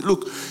unto one flesh.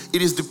 Look,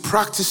 it is the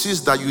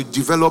practices that you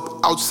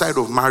develop outside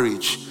of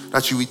marriage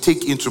that you will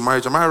take into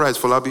marriage. Am I right,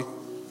 Falabi?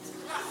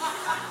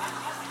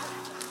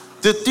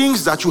 The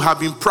things that you have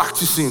been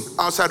practicing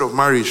outside of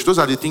marriage, those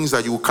are the things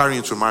that you will carry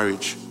into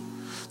marriage.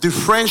 The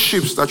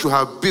friendships that you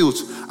have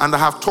built and that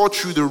have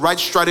taught you the right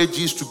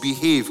strategies to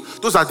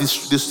behave, those are the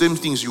same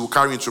things you will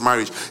carry into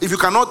marriage. If you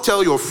cannot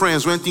tell your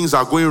friends when things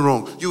are going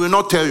wrong, you will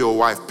not tell your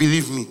wife,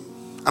 believe me.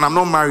 And I'm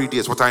not married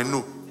yet, but I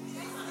know.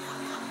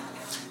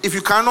 If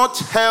you cannot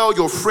tell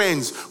your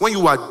friends when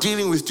you are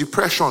dealing with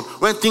depression,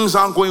 when things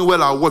aren't going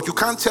well at work, you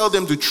can't tell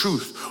them the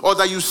truth, or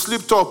that you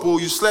slipped up or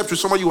you slept with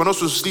somebody you were not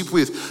supposed to sleep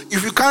with.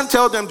 If you can't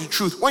tell them the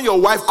truth, when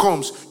your wife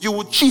comes, you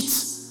will cheat,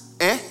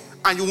 and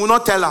you will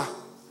not tell her.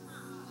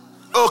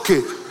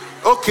 Okay.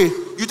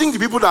 You think the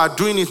people that are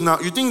doing it now,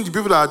 you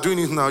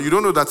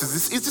don't know that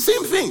it's the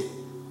same thing.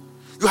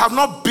 You have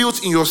not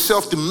built in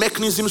yourself the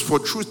mechanisms for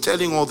truth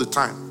telling all the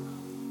time.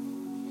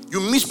 You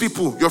miss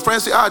people. Your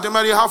friends say,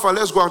 Demadi, how far?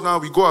 Let's go out now.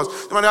 We go out.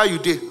 Demadi, how you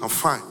did? I'm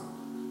fine.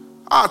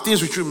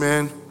 Things with you,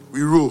 man.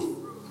 We roll.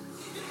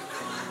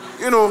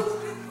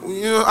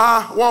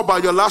 What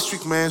about your last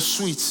week, man?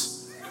 Sweet.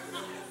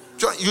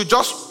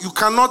 You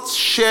cannot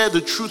share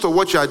the truth of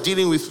what you are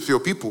dealing with your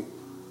people.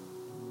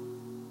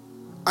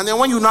 And then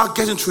when you now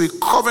get into a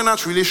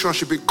covenant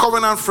relationship, a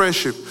covenant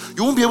friendship,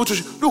 you won't be able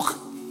to... Look,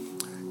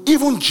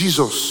 even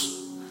Jesus,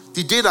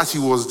 the day that he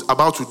was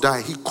about to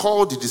die, he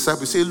called the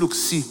disciples, say, look,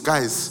 see,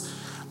 guys,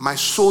 my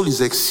soul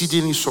is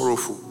exceedingly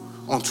sorrowful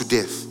unto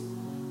death.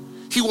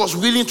 He was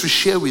willing to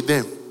share with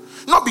them.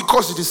 Not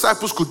because the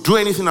disciples could do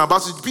anything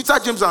about it. Peter,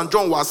 James, and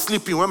John were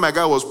sleeping when my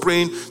guy was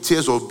praying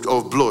tears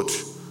of blood.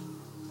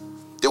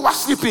 They were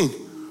sleeping.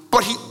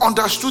 But he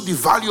understood the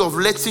value of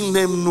letting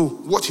them know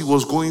what he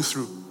was going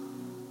through.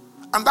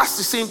 And that's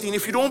the same thing.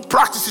 If you don't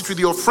practice it with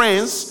your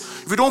friends,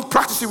 if you don't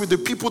practice it with the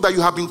people that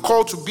you have been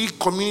called to be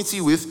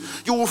community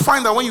with, you will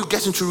find that when you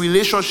get into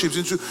relationships,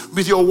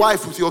 with your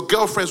wife, with your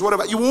girlfriends,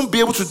 whatever, you won't be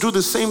able to do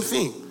the same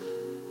thing.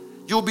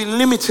 You'll be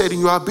limited in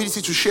your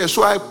ability to share.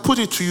 So I put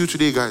it to you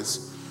today,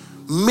 guys.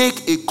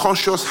 Make a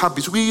conscious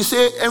habit. We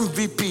say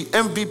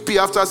MVP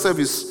after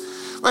service.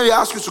 When they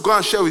ask you to go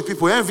and share with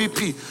people,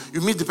 MVP,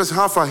 you meet the person,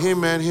 how far? Hey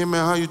man,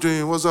 how you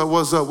doing? What's up?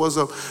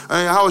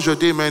 And how was your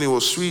day, man? It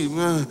was sweet,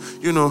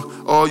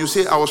 Or you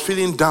say, I was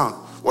feeling down.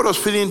 What does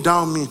feeling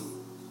down mean?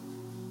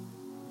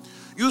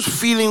 Use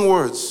feeling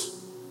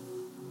words.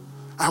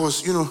 I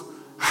was,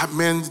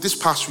 man, this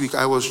past week,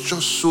 I was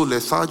just so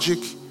lethargic.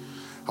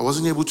 I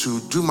wasn't able to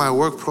do my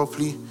work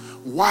properly.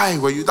 Why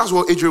were you? That's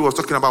what Adrian was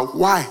talking about.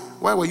 Why?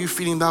 Why were you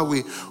feeling that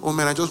way? Oh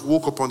man, I just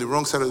woke up on the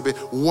wrong side of the bed.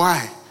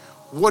 Why?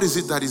 What is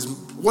it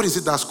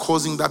that's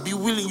causing that? Be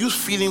willing, use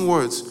feeling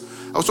words.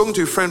 I was talking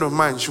to a friend of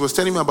mine. She was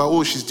telling me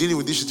about, she's dealing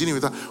with this, she's dealing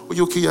with that.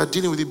 Okay, you're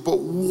dealing with it, but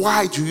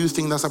why do you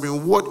think that's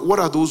happening? What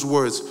are those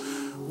words?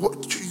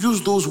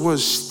 Use those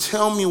words.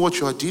 Tell me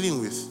what you are dealing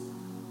with.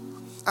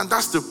 And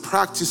that's the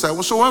practice.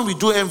 So when we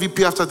do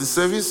MVP after the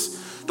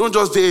service, don't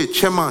just say, hey,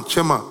 chairman,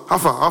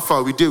 how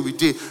far, we did,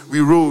 we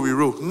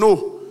roll.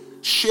 No,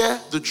 share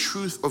the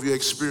truth of your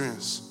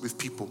experience with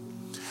people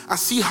and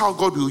see how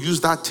God will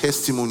use that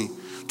testimony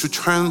to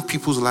turn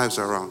people's lives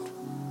around.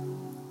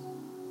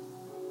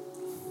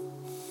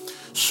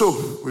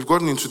 So, we've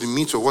gotten into the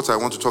meat of what I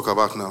want to talk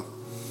about now.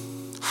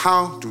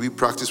 How do we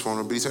practice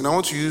vulnerability? And I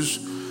want to use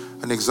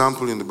an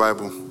example in the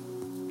Bible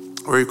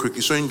very quickly.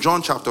 So in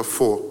John chapter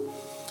 4,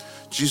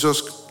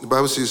 the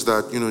Bible says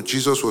that,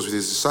 Jesus was with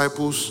his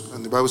disciples,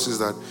 and the Bible says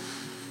that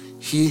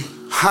he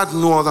had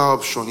no other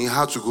option. He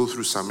had to go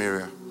through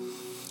Samaria.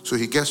 So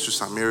he gets to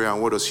Samaria,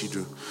 and what does he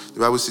do?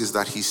 The Bible says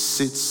that he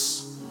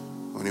sits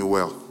on a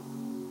well.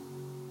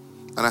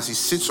 And as he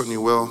sits on a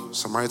well,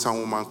 Samaritan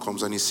woman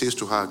comes and he says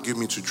to her, give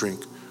me to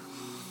drink.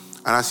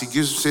 And as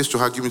he says to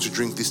her, give me to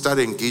drink, they start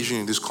engaging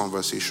in this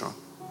conversation.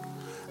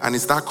 And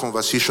it's that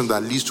conversation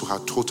that leads to her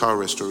total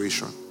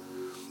restoration.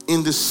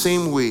 In the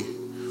same way,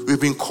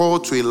 we've been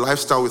called to a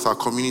lifestyle with our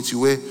community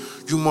where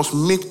you must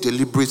make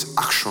deliberate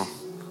action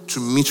to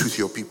meet with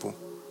your people.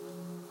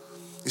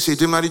 You say,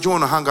 Demadi, do you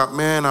want to hang out?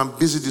 Man, I'm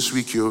busy this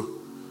week, yo.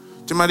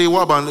 Demadi,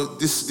 what about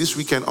this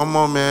weekend?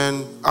 Oh,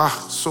 man,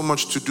 so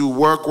much to do.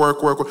 Work.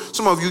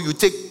 Some of you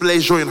take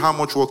pleasure in how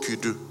much work you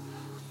do.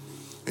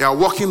 You are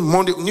working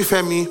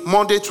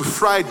Monday to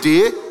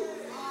Friday.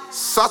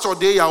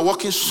 Saturday, you are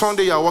working.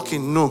 Sunday, you are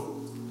working.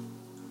 No.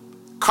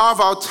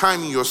 Carve out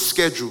time in your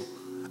schedule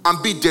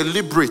and be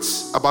deliberate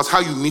about how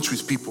you meet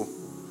with people.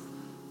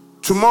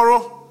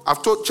 Tomorrow,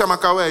 I've told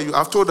Chiamaka, where are you?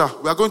 I've told her,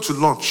 we are going to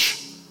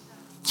lunch.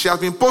 She has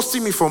been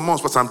posting me for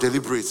months, but I'm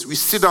deliberate. We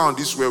sit down,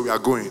 this is where we are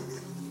going.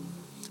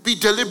 Be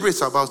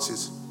deliberate about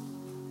it.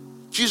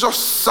 Jesus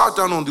sat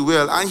down on the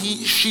well, and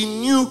she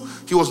knew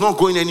he was not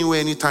going anywhere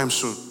anytime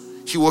soon.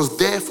 He was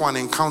there for an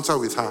encounter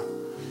with her.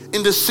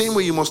 In the same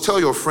way, you must tell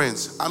your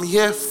friends, I'm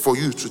here for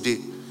you today.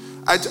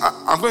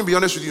 I'm going to be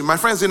honest with you. My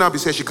friend Zainab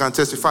said she can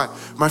testify.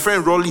 My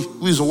friend Rolly,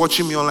 who is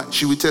watching me online,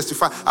 she will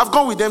testify. I've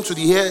gone with them to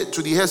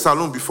the hair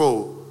salon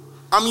before.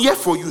 I'm here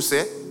for you,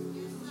 sir.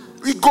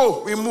 We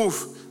go, we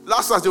move.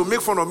 Last night, they will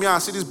make fun of me and I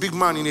see this big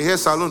man in a hair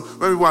salon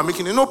when we were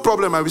making it. No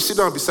problem, I will sit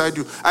down beside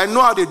you. I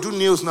know how they do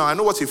nails now. I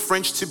know what a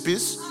French tip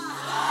is.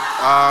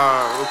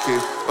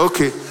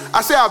 Okay.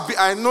 I say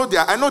I know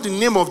the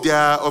name of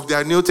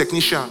their nail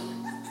technician.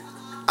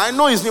 I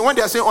know his name. When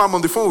they are saying, I'm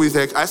on the phone with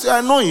her, I say,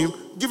 I know him.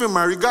 Give him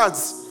my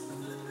regards.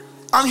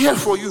 I'm here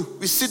for you.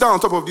 We sit down on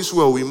top of this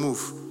well, we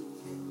move.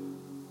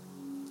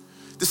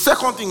 The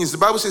second thing is the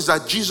Bible says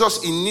that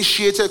Jesus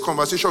initiated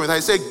conversation with her.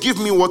 He said, give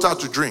me water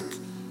to drink.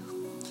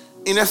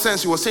 In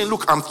essence, he was saying,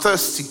 look, I'm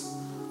thirsty.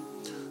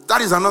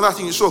 That is another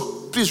thing.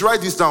 So please write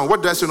this down.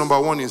 What did I say number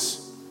one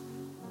is?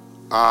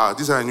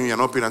 This I knew you're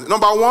not paying attention.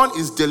 Number one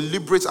is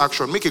deliberate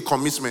action. Make a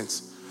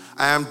commitment.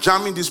 I am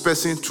jamming this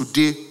person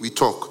today, we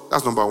talk.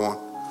 That's number one.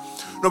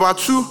 Number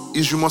two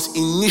is you must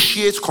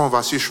initiate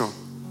conversation.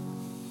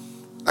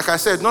 Like I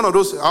said, none of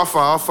those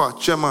alpha,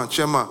 chairman,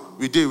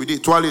 we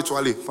did,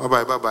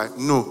 twale, bye.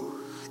 No.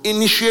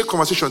 Initiate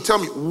conversation. Tell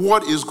me,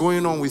 what is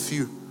going on with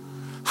you?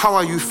 How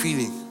are you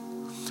feeling?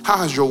 How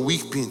has your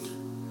week been?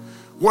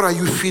 What are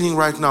you feeling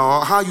right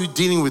now? How are you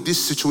dealing with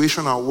this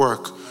situation at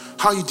work?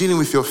 How are you dealing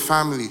with your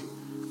family?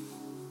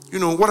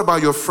 What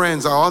about your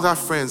friends, our other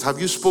friends? Have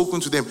you spoken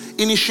to them?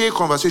 Initiate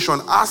conversation.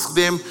 Ask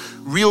them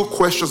real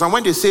questions. And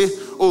when they say,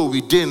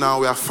 we did now,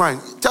 we are fine,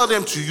 tell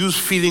them to use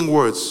feeling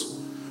words.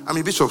 I'm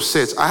a bit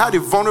upset. I had a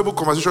vulnerable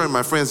conversation with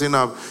my friends the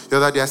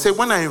other day. I said,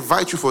 when I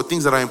invite you for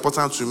things that are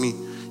important to me,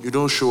 you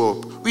don't show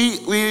up.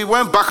 We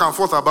went back and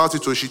forth about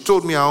it. So she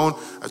told me her own.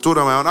 I told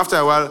her my own. After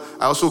a while,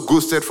 I also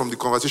ghosted from the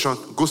conversation.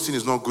 Ghosting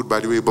is not good, by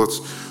the way, but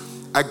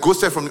I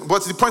ghosted from.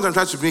 But the point I'm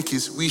trying to make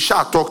is we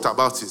talked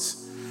about it.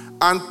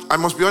 And I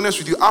must be honest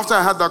with you, after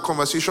I had that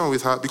conversation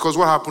with her, because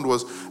what happened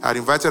was I had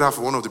invited her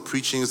for one of the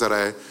preachings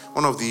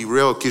one of the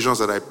rare occasions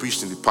that I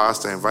preached in the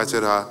past. I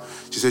invited her.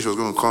 She said she was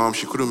going to come.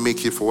 She couldn't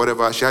make it for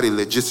whatever. She had a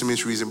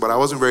legitimate reason, but I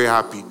wasn't very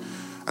happy.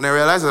 And And I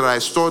realized that I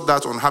stored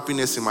that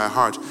unhappiness in my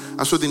heart.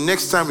 And so the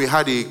next time we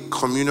had a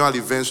communal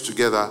event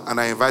together and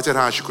I invited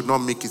her and she could not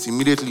make it,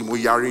 immediately,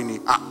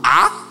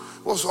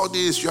 what's all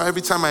this?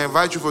 Every time I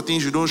invite you for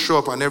things, you don't show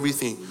up and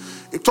everything.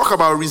 You talk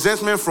about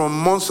resentment from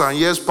months and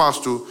years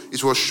past to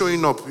it was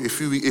showing up a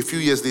few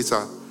years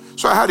later.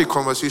 So I had a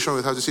conversation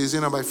with her to say,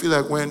 Zainab, I feel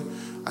like when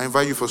I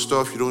invite you for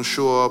stuff, you don't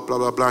show up, blah,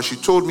 blah, blah. She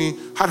told me,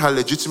 had her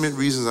legitimate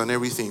reasons and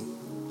everything.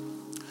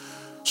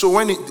 So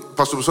when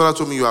Pastor Busola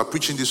told me you are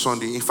preaching this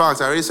Sunday, in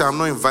fact, I already said I'm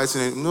not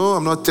inviting her. No,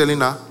 I'm not telling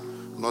her.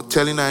 I'm not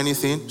telling her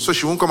anything. So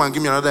she won't come and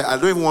give me another. I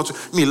don't even want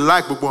to.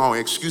 Like our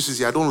excuses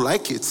here. I don't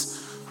like it.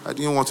 I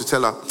didn't want to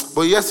tell her.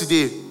 But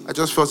yesterday, I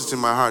just felt it in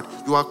my heart.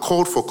 You are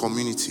called for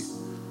community.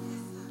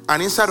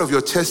 And inside of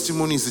your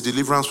testimony is the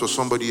deliverance for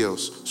somebody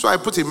else. So I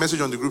put a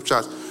message on the group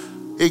chat.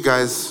 Hey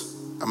guys,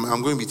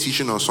 I'm going to be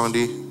teaching on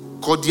Sunday.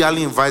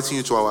 Cordially inviting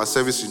you to our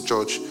service in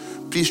church.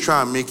 Please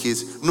try and make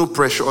it. No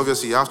pressure.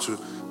 Obviously, you have to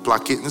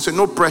placate. And say,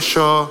 no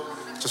pressure.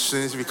 Just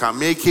if you can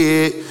make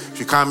it. If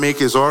you can't make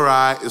it, it's all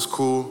right. It's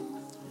cool.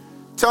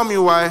 Tell me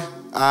why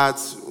at,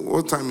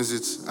 what time is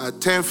it? At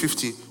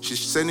 10:50, she's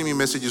sending me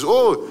messages.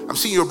 Oh, I'm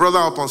seeing your brother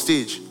up on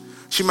stage.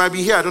 She might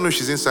be here. I don't know if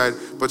she's inside.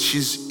 But if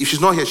she's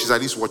not here, she's at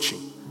least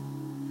watching.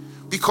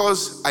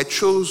 Because I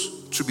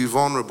chose to be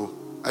vulnerable.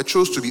 I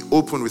chose to be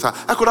open with her.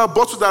 I could have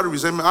bottled that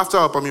resentment after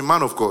I'm a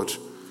man of God.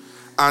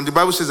 And the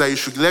Bible says that you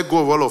should let go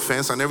of all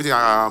offense and everything.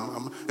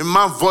 I'm a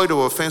man void of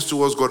offense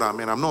towards God.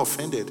 Amen. I'm not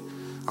offended.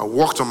 I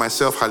walked on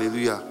myself.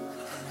 Hallelujah.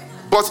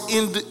 But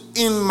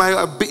in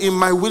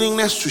my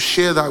willingness to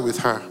share that with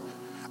her,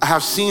 I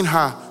have seen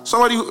her,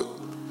 somebody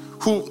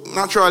who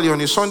naturally on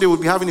a Sunday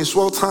would be having a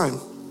swell time.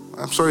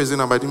 I'm sorry,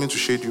 Zainab, I didn't mean to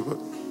shade you, but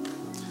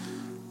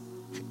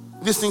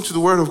listening to the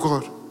word of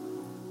God.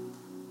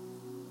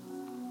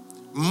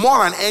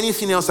 More than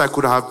anything else I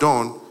could have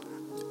done,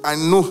 I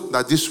know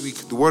that this week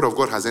the word of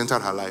God has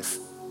entered her life.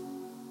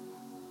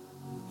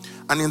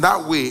 And in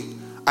that way,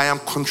 I am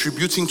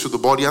contributing to the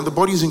body and the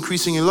body is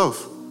increasing in love.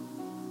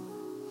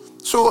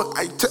 So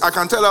I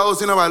can tell her, oh,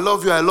 Zainab, I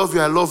love you, I love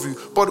you, I love you.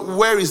 But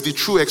where is the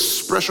true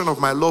expression of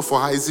my love for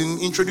her? Is in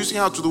introducing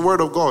her to the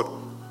word of God.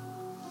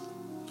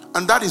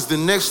 And that is the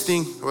next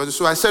thing.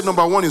 So I said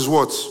number 1 is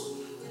what?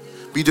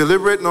 Be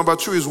deliberate. Number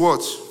 2 is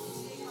what?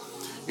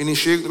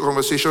 Initiate the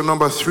conversation.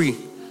 Number 3.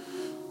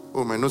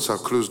 Oh, my notes are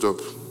closed up.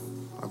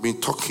 I've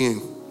been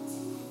talking.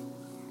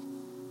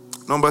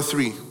 Number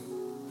 3.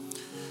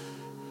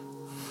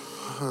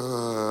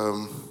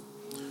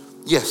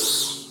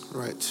 Yes,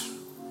 right.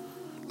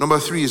 Number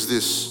 3 is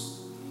this.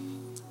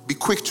 Be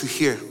quick to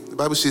hear. The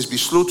Bible says be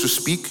slow to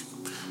speak.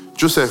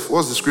 Joseph,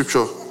 what's the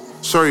scripture?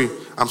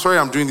 I'm sorry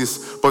I'm doing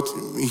this, but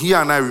he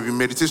and I will be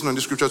meditating on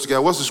the scripture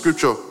together. What's the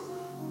scripture?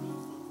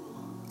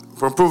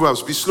 From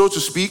Proverbs. Be slow to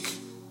speak,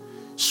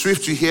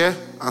 swift to hear,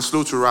 and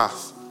slow to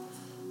wrath.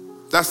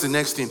 That's the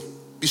next thing.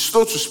 Be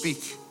slow to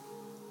speak.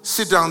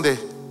 Sit down there.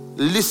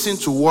 Listen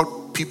to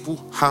what people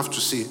have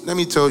to say. Let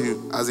me tell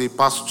you, as a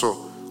pastor,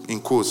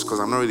 in quotes, because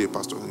I'm not really a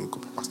pastor,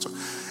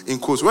 in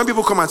quotes, when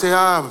people come and say,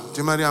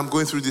 Maria, I'm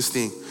going through this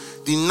thing,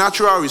 the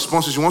natural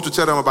response is you want to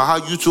tell them about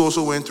how you too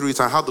also went through it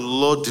and how the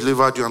Lord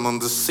delivered you, and on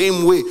the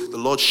same way, the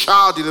Lord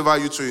shall deliver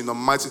you too in the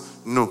mighty.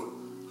 No.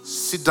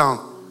 Sit down.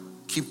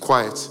 Keep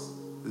quiet.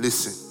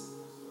 Listen.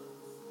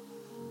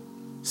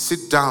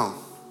 Sit down.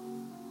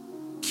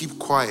 Keep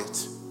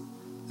quiet.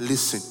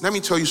 Listen. Let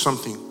me tell you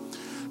something.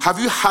 Have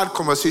you had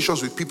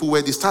conversations with people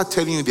where they start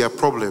telling you their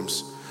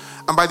problems,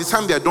 and by the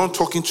time they are done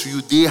talking to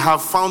you, they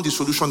have found the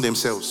solution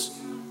themselves?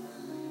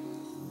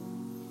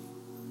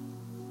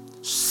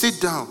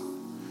 Sit down.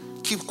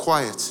 Keep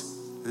quiet.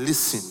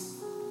 Listen.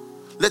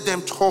 Let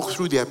them talk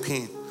through their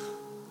pain.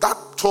 That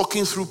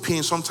talking through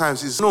pain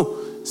sometimes is,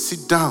 no,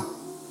 sit down.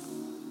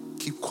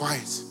 Keep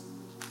quiet.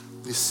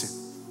 Listen.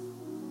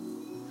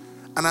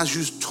 And as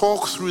you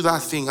talk through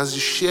that thing, as you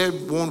share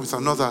one with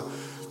another,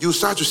 you'll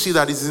start to see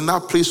that it's in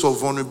that place of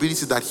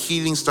vulnerability that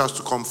healing starts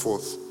to come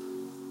forth.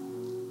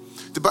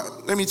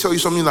 Let me tell you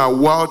something that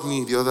wowed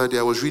me the other day.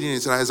 I was reading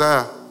it in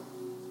Isaiah.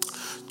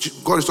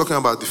 God is talking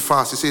about the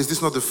fast. He says, this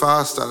is not the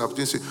fast that I've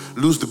been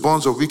lose the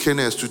bonds of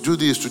wickedness, to do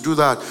this, to do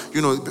that.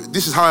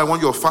 This is how I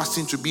want your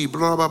fasting to be,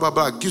 blah, blah, blah,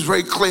 blah. It gives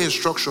very clear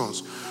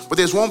instructions. But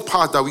there's one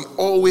part that we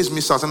always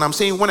miss out. And I'm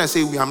saying, when I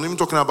say we, I'm even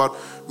talking about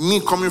me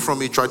coming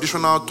from a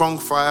traditional tongue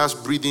fires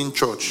breathing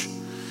church.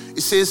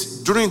 It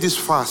says, during this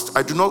fast,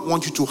 I do not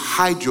want you to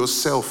hide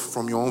yourself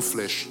from your own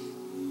flesh.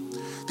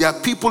 There are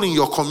people in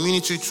your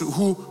community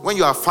who, when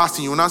you are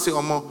fasting, you will not say,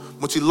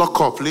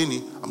 lock up,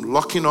 Lenny. I'm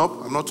locking up.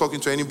 I'm not talking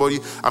to anybody.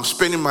 I'm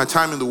spending my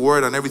time in the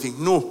word and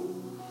everything. No.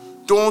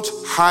 Don't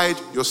hide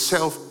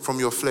yourself from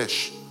your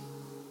flesh.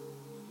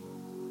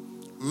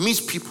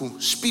 Meet people.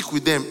 Speak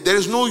with them. There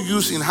is no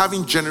use in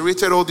having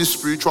generated all this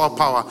spiritual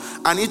power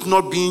and it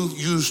not being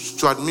used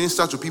to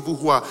administer to people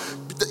who are...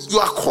 You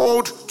are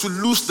called to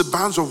loose the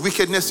bands of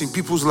wickedness in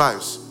people's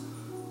lives.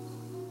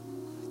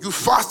 You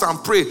fast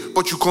and pray,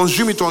 but you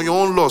consume it on your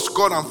own lust.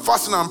 God, I'm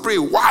fasting and pray.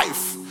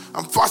 Wife,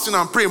 I'm fasting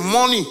and pray.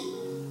 Money.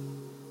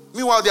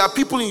 Meanwhile, there are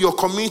people in your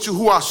community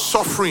who are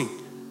suffering.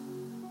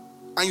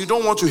 and you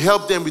don't want to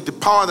help them with the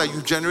power that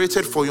you've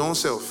generated for your own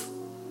self.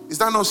 Is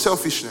that not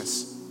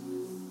selfishness?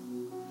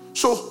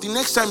 So the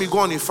next time you go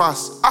on a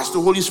fast, ask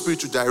the Holy Spirit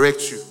to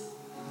direct you.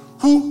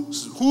 Who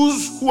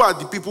are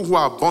the people who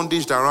are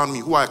bondaged around me,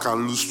 who I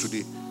can lose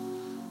today?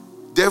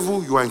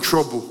 Devil, you are in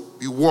trouble.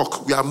 We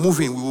walk, we are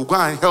moving, we will go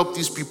and help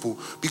these people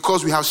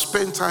because we have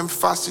spent time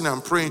fasting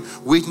and praying,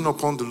 waiting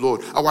upon the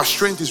Lord. Our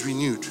strength is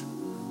renewed.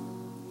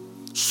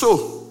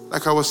 So,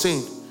 like I was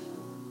saying,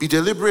 be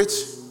deliberate,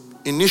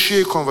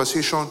 initiate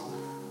conversation,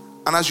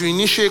 and as you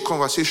initiate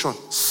conversation,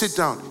 sit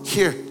down,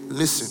 hear,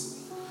 listen.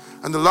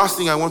 And the last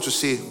thing I want to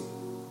say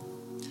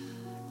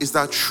is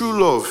that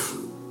true love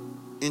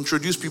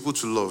introduce people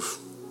to love.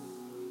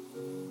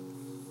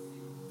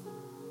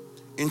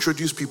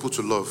 Introduce people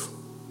to love.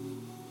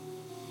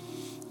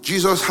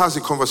 Jesus has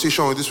a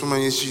conversation with this woman.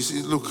 He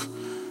said, look,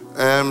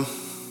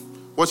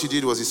 what he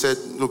did was he said,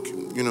 look,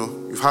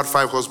 you've had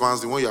 5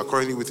 husbands. The one you are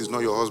currently with is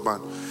not your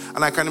husband.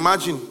 And I can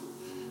imagine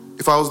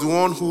if I was the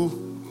one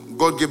who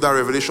God gave that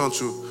revelation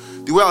to,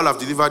 the way I would have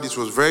delivered it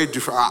was very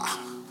different.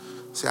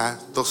 Say,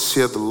 thus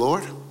saith the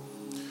Lord,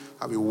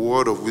 I have a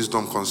word of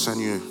wisdom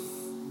concerning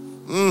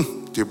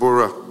you.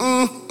 Deborah,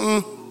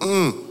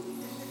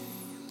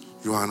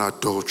 you are an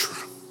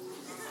adulterer.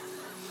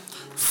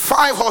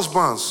 5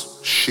 husbands,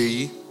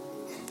 Shei,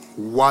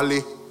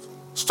 Wale,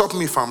 stop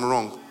me if I'm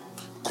wrong,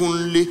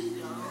 Kunle,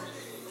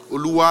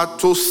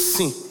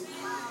 Oluwatosin,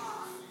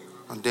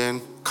 and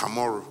then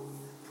Kamoru.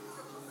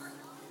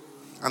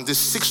 And the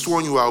 6th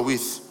one you are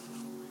with,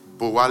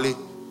 Bowale,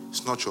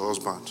 is not your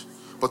husband.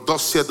 But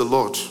thus saith the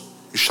Lord,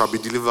 you shall be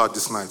delivered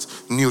this night.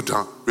 Kneel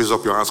down, raise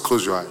up your hands,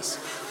 close your eyes.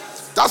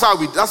 That's how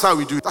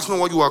we do it. That's not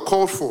what you are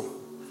called for.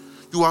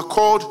 You are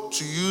called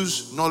to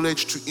use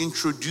knowledge to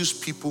introduce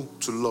people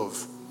to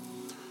love.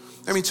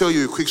 Let me tell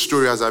you a quick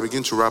story as I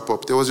begin to wrap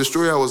up. There was a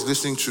story I was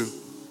listening to.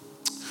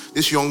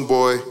 This young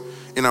boy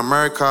in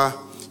America,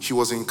 he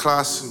was in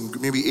class,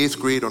 maybe 8th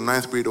grade or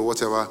 9th grade or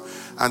whatever,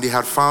 and they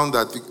had found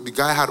that the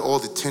guy had all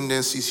the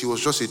tendencies. He was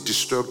just a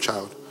disturbed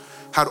child.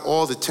 Had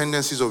all the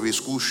tendencies of a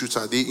school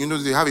shooter. They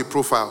have a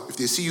profile. If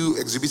they see you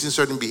exhibiting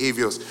certain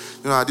behaviors,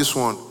 this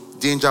one,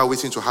 danger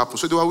waiting to happen.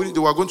 So they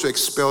were going to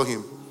expel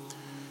him.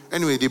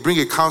 Anyway, they bring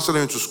a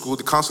counselor into school.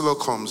 The counselor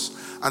comes,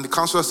 and the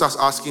counselor starts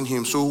asking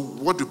him, so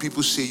what do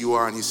people say you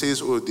are? And he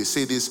says, oh, they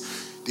say this,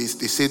 they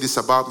say this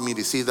about me,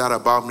 they say that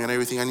about me and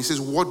everything. And he says,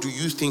 what do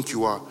you think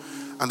you are?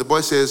 And the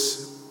boy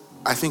says,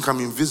 I think I'm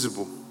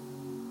invisible.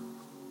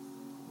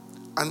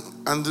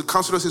 And the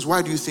counselor says,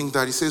 why do you think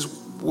that? He says,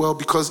 well,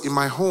 because in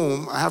my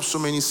home, I have so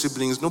many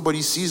siblings,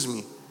 nobody sees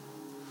me.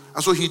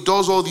 And so he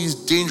does all these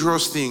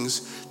dangerous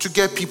things to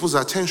get people's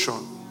attention.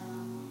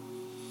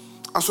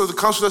 And so the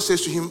counselor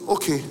says to him,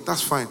 okay,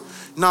 that's fine.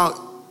 Now,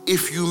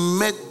 if you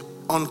met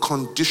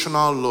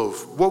unconditional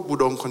love, what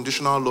would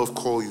unconditional love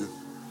call you?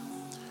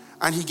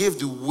 And he gave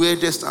the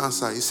weirdest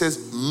answer. He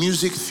says,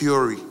 music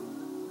theory.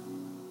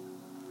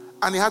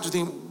 And he had to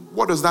think,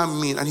 what does that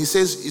mean? And he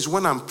says, it's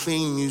when I'm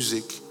playing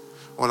music,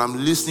 or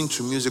I'm listening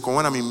to music, or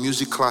when I'm in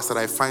music class that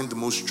I find the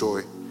most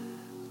joy.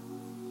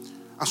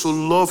 And so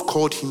love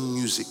called him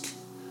music.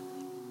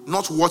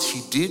 Not what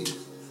he did,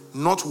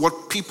 not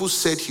what people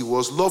said he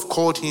was. Love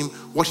called him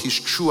what his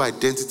true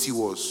identity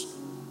was.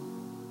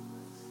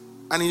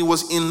 And it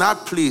was in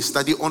that place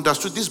that they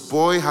understood this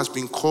boy has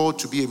been called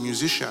to be a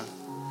musician.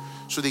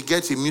 So they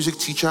get a music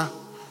teacher,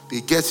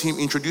 they get him,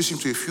 introduce him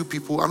to a few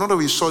people, and all of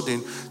a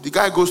sudden, the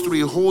guy goes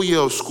through a whole year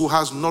of school,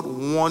 has not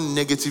one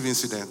negative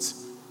incident.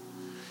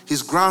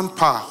 His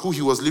grandpa, who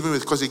he was living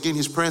with, because again,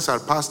 his parents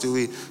had passed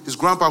away, his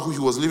grandpa, who he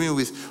was living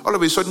with, all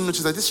of a sudden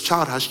noticed that this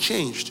child has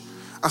changed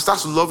and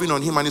starts loving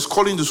on him, and is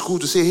calling the school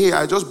to say, hey,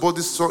 I just bought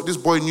this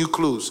boy new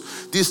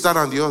clothes, this, that,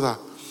 and the other.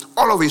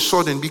 All of a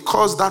sudden,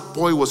 because that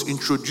boy was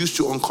introduced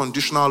to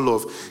unconditional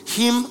love,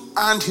 him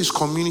and his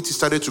community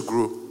started to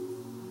grow.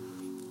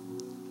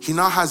 He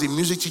now has a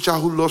music teacher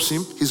who loves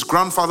him. His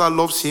grandfather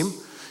loves him.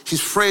 His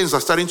friends are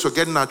started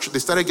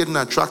getting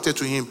attracted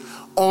to him,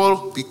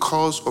 all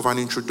because of an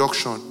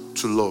introduction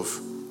to love.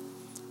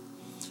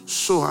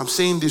 So I'm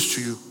saying this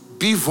to you.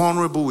 Be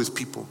vulnerable with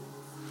people.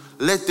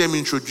 Let them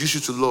introduce you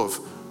to love.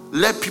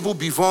 Let people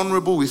be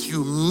vulnerable with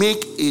you.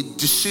 Make a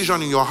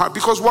decision in your heart.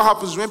 Because what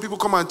happens when people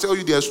come and tell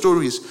you their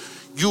stories,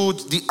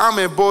 the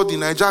amebo, the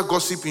Niger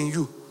gossip in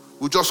you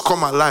will just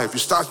come alive.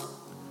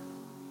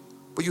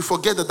 But you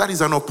forget that is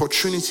an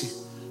opportunity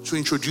to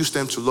introduce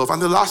them to love. And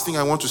the last thing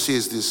I want to say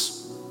is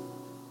this.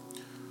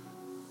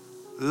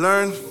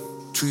 Learn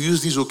to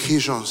use these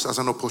occasions as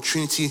an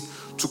opportunity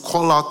to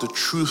call out the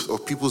truth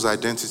of people's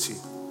identity.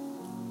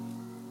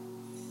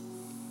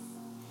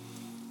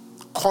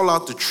 Call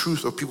out the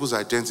truth of people's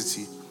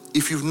identity.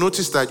 If you've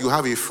noticed that you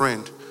have a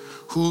friend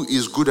who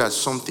is good at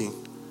something,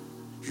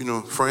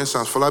 for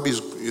instance, Falabi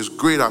is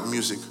great at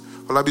music.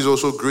 Falabi is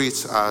also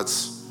great at,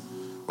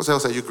 what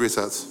else are you great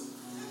at?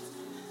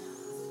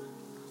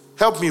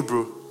 Help me,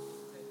 bro.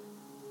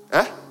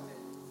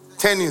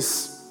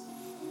 Tennis.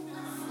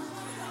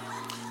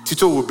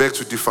 Tito will beg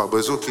to differ, but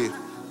it's okay.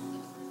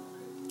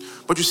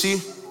 But you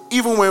see,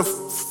 Even when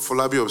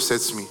Folabi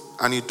upsets me,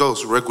 and he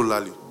does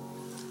regularly,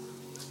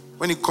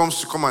 when he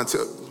comes to come and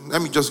tell,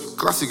 let me just,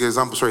 classic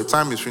example, sorry,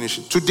 time is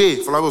finishing. Today,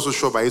 Folabi was so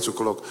short by 8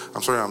 o'clock.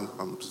 I'm sorry,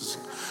 I'm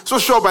so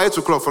short by 8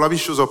 o'clock. Folabi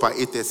shows up at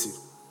 8:30.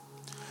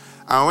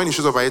 And when he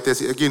shows up at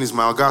 8:30, again, he's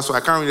my Oga, so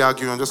I can't really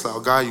argue. I'm just like,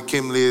 Oga, you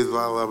came late,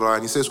 blah, blah, blah.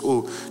 And he says,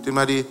 oh,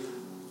 Dimadi,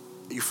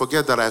 you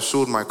forget that I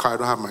sold my car. I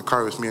don't have my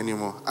car with me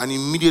anymore. And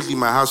immediately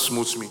my heart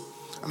smote me.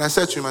 And I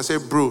said to him, I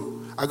said,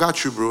 bro, I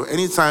got you, bro.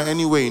 Anytime,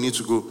 anywhere you need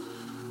to go,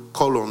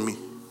 call on me.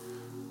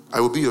 I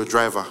will be your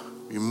driver.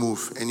 You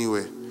move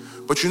anywhere.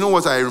 But you know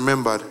what I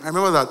remembered? I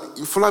remember that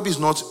Folabi is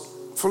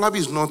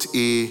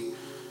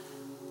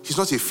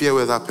not a fair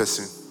weather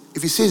person.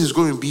 If he says he's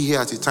going to be here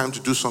at a time to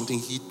do something,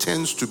 he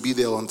tends to be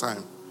there on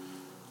time.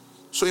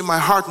 So in my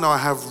heart now, I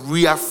have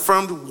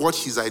reaffirmed what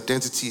his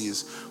identity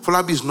is.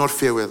 Folabi is not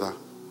fair weather.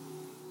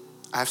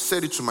 I've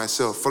said it to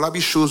myself. Folabi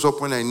shows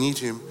up when I need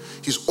him.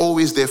 He's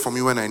always there for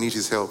me when I need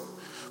his help.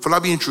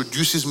 Folabi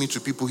introduces me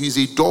to people. He's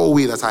a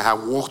doorway that I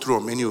have walked through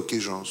on many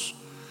occasions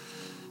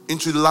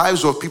into the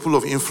lives of people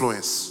of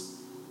influence.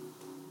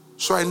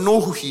 So I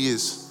know who he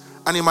is.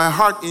 And in my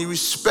heart,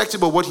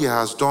 irrespective of what he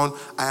has done,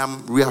 I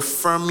am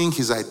reaffirming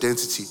his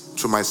identity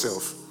to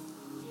myself.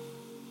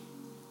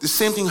 The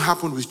same thing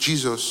happened with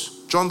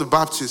Jesus. John the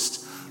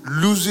Baptist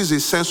loses a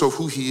sense of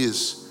who he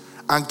is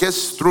and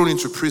gets thrown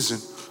into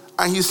prison.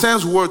 And he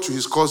sends word to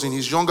his cousin,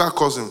 his younger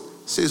cousin,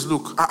 says,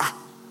 look,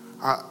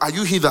 are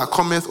you he that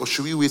cometh, or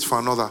should we wait for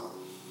another?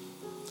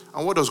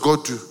 And what does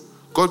God do?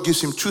 God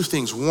gives him two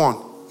things. One,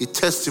 a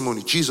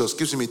testimony. Jesus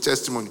gives him a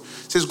testimony.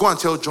 He says, go and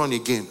tell John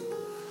again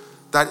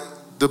that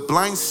the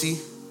blind see,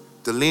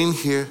 the lame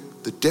hear,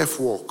 the deaf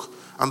walk,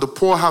 and the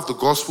poor have the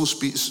gospel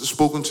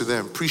spoken to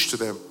them, preached to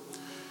them.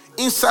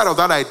 Inside of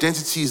that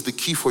identity is the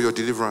key for your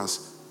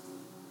deliverance.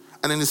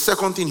 And then the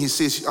second thing he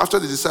says, after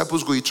the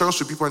disciples go, he turns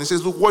to people and he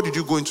says, look, what did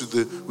you go into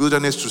the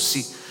wilderness to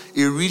see?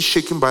 A reed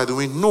shaken by the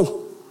wind?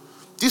 No.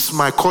 This is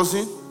my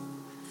cousin.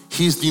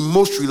 He's the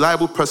most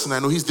reliable person I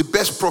know. He's the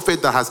best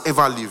prophet that has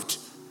ever lived.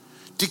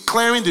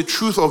 Declaring the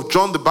truth of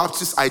John the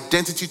Baptist's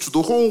identity to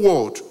the whole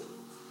world.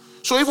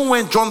 So even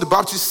when John the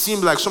Baptist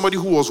seemed like somebody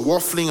who was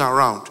waffling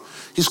around,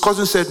 his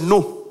cousin said,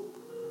 no,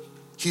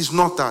 he's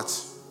not that.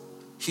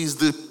 He's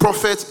the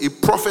prophet, a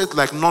prophet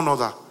like none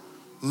other.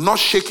 Not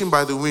shaken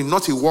by the wind,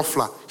 not a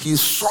waffler. He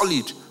is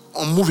solid,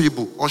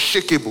 unmovable,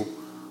 unshakable.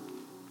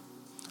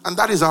 And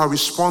that is our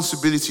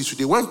responsibility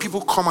today. When people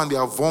come and they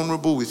are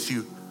vulnerable with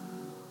you,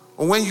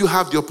 or when you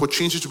have the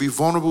opportunity to be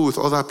vulnerable with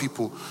other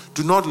people,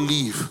 do not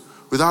leave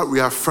without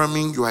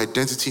reaffirming your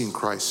identity in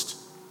Christ.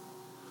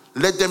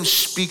 Let them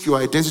speak your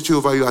identity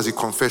over you as a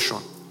confession.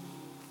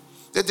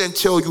 Let them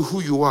tell you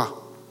who you are.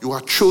 You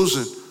are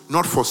chosen,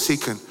 not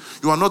forsaken.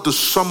 You are not the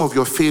sum of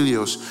your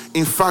failures.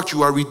 In fact,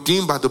 you are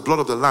redeemed by the blood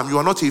of the Lamb. You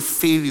are not a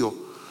failure.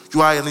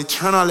 You are an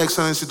eternal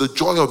excellency, the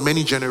joy of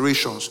many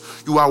generations.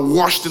 You are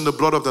washed in the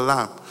blood of the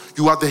Lamb.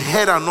 You are the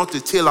head and not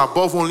the tail,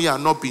 above only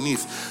and not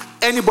beneath.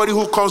 Anybody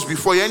who comes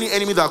before you, any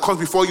enemy that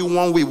comes before you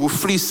one way will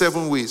flee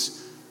 7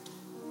 ways.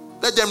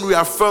 Let them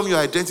reaffirm your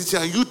identity,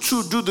 and you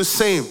too do the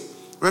same.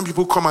 When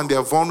people come and they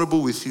are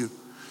vulnerable with you,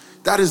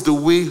 that is the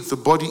way the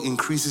body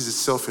increases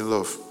itself in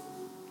love.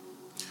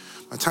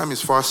 My time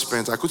is far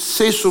spent. I could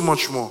say so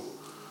much more,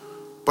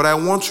 but I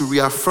want to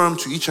reaffirm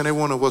to each and every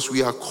one of us,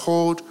 we are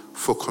called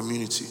for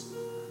community.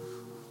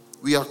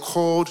 We are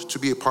called to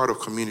be a part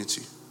of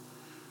community.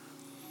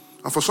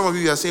 And for some of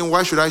you are saying,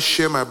 why should I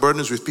share my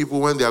burdens with people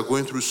when they are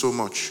going through so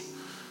much?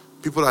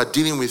 People are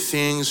dealing with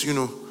things,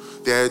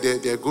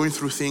 they're going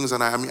through things,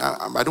 and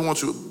I don't want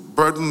to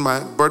burden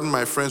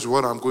my friends with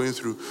what I'm going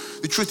through.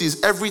 The truth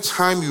is, every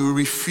time you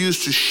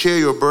refuse to share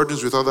your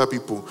burdens with other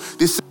people,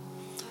 they say,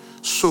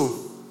 so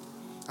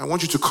I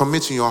want you to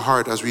commit in your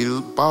heart as we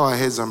bow our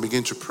heads and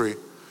begin to pray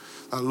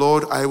that,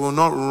 Lord, I will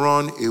not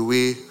run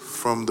away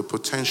from the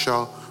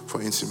potential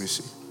for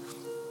intimacy.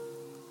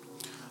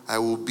 I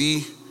will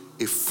be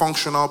a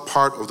functional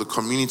part of the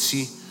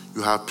community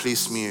you have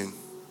placed me in.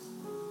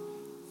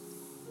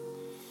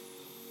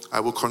 I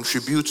will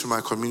contribute to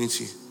my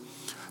community.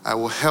 I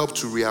will help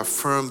to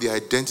reaffirm the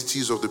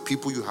identities of the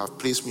people you have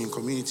placed me in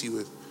community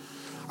with.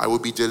 I will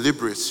be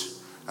deliberate.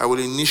 I will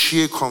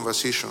initiate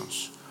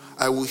conversations.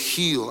 I will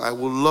heal. I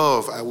will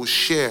love. I will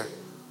share.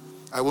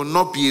 I will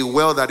not be a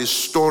well that is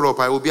stored up.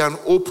 I will be an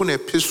open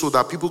epistle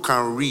that people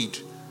can read.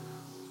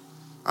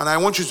 And I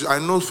want you to, I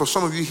know for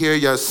some of you here,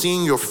 you are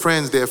seeing your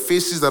friends, their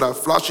faces that are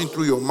flashing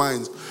through your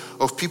minds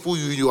of people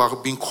you are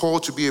being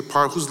called to be a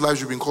part, whose lives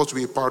you've been called to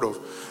be a part of.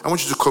 I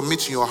want you to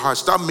commit in your heart.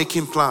 Start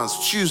making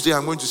plans. Tuesday,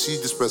 I'm going to see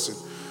this person.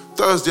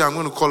 Thursday, I'm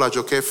going to call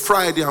Ajoke.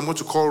 Friday, I'm going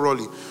to call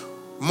Rolly.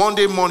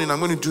 Monday morning, I'm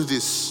going to do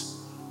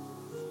this.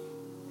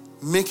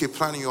 Make a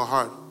plan in your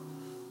heart.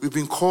 We've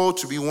been called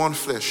to be one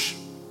flesh.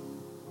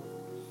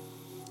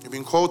 We've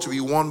been called to be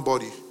one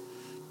body,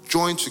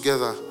 joined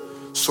together,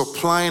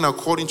 supplying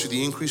according to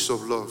the increase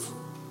of love.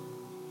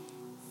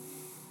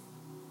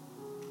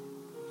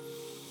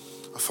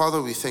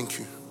 Father, we thank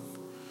you.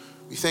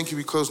 We thank you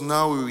because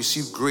now we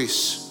receive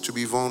grace to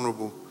be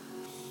vulnerable.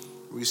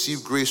 We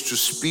receive grace to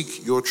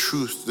speak your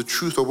truth, the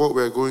truth of what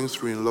we're going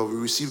through in love. We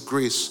receive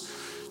grace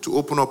to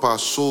open up our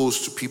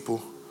souls to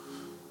people,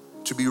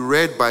 to be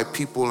read by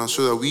people, and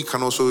so that we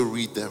can also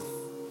read them.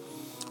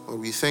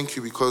 Lord, we thank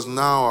you because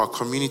now our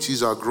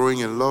communities are growing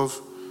in love.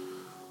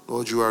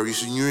 Lord, you are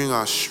renewing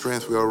our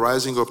strength. We are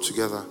rising up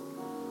together.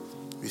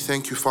 We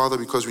thank you, Father,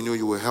 because we know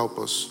you will help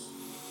us.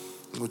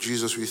 Lord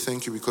Jesus, we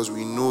thank you because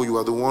we know you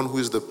are the one who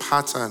is the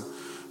pattern,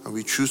 and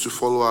we choose to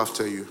follow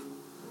after you,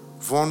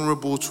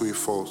 vulnerable to a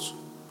fault.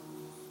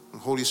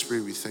 And Holy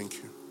Spirit, we thank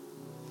you.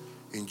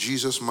 In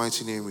Jesus'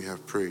 mighty name we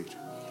have prayed.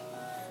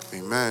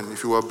 Amen.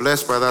 If you were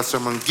blessed by that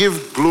sermon,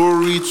 give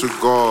glory to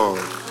God.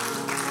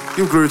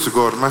 Give glory to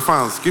God. My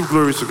fans, give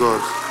glory to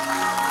God.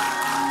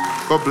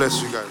 God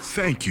bless you guys.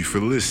 Thank you for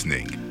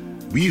listening.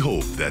 We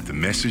hope that the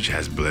message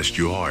has blessed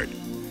your heart.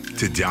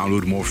 To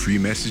download more free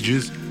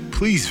messages,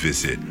 please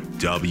visit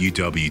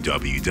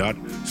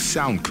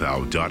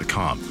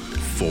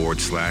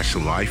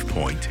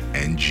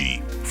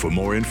www.soundcloud.com/LifePointNG. For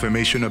more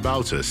information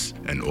about us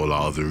and all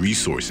our other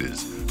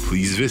resources,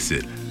 please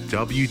visit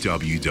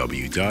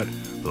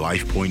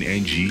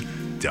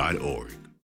www.lifepointng.org.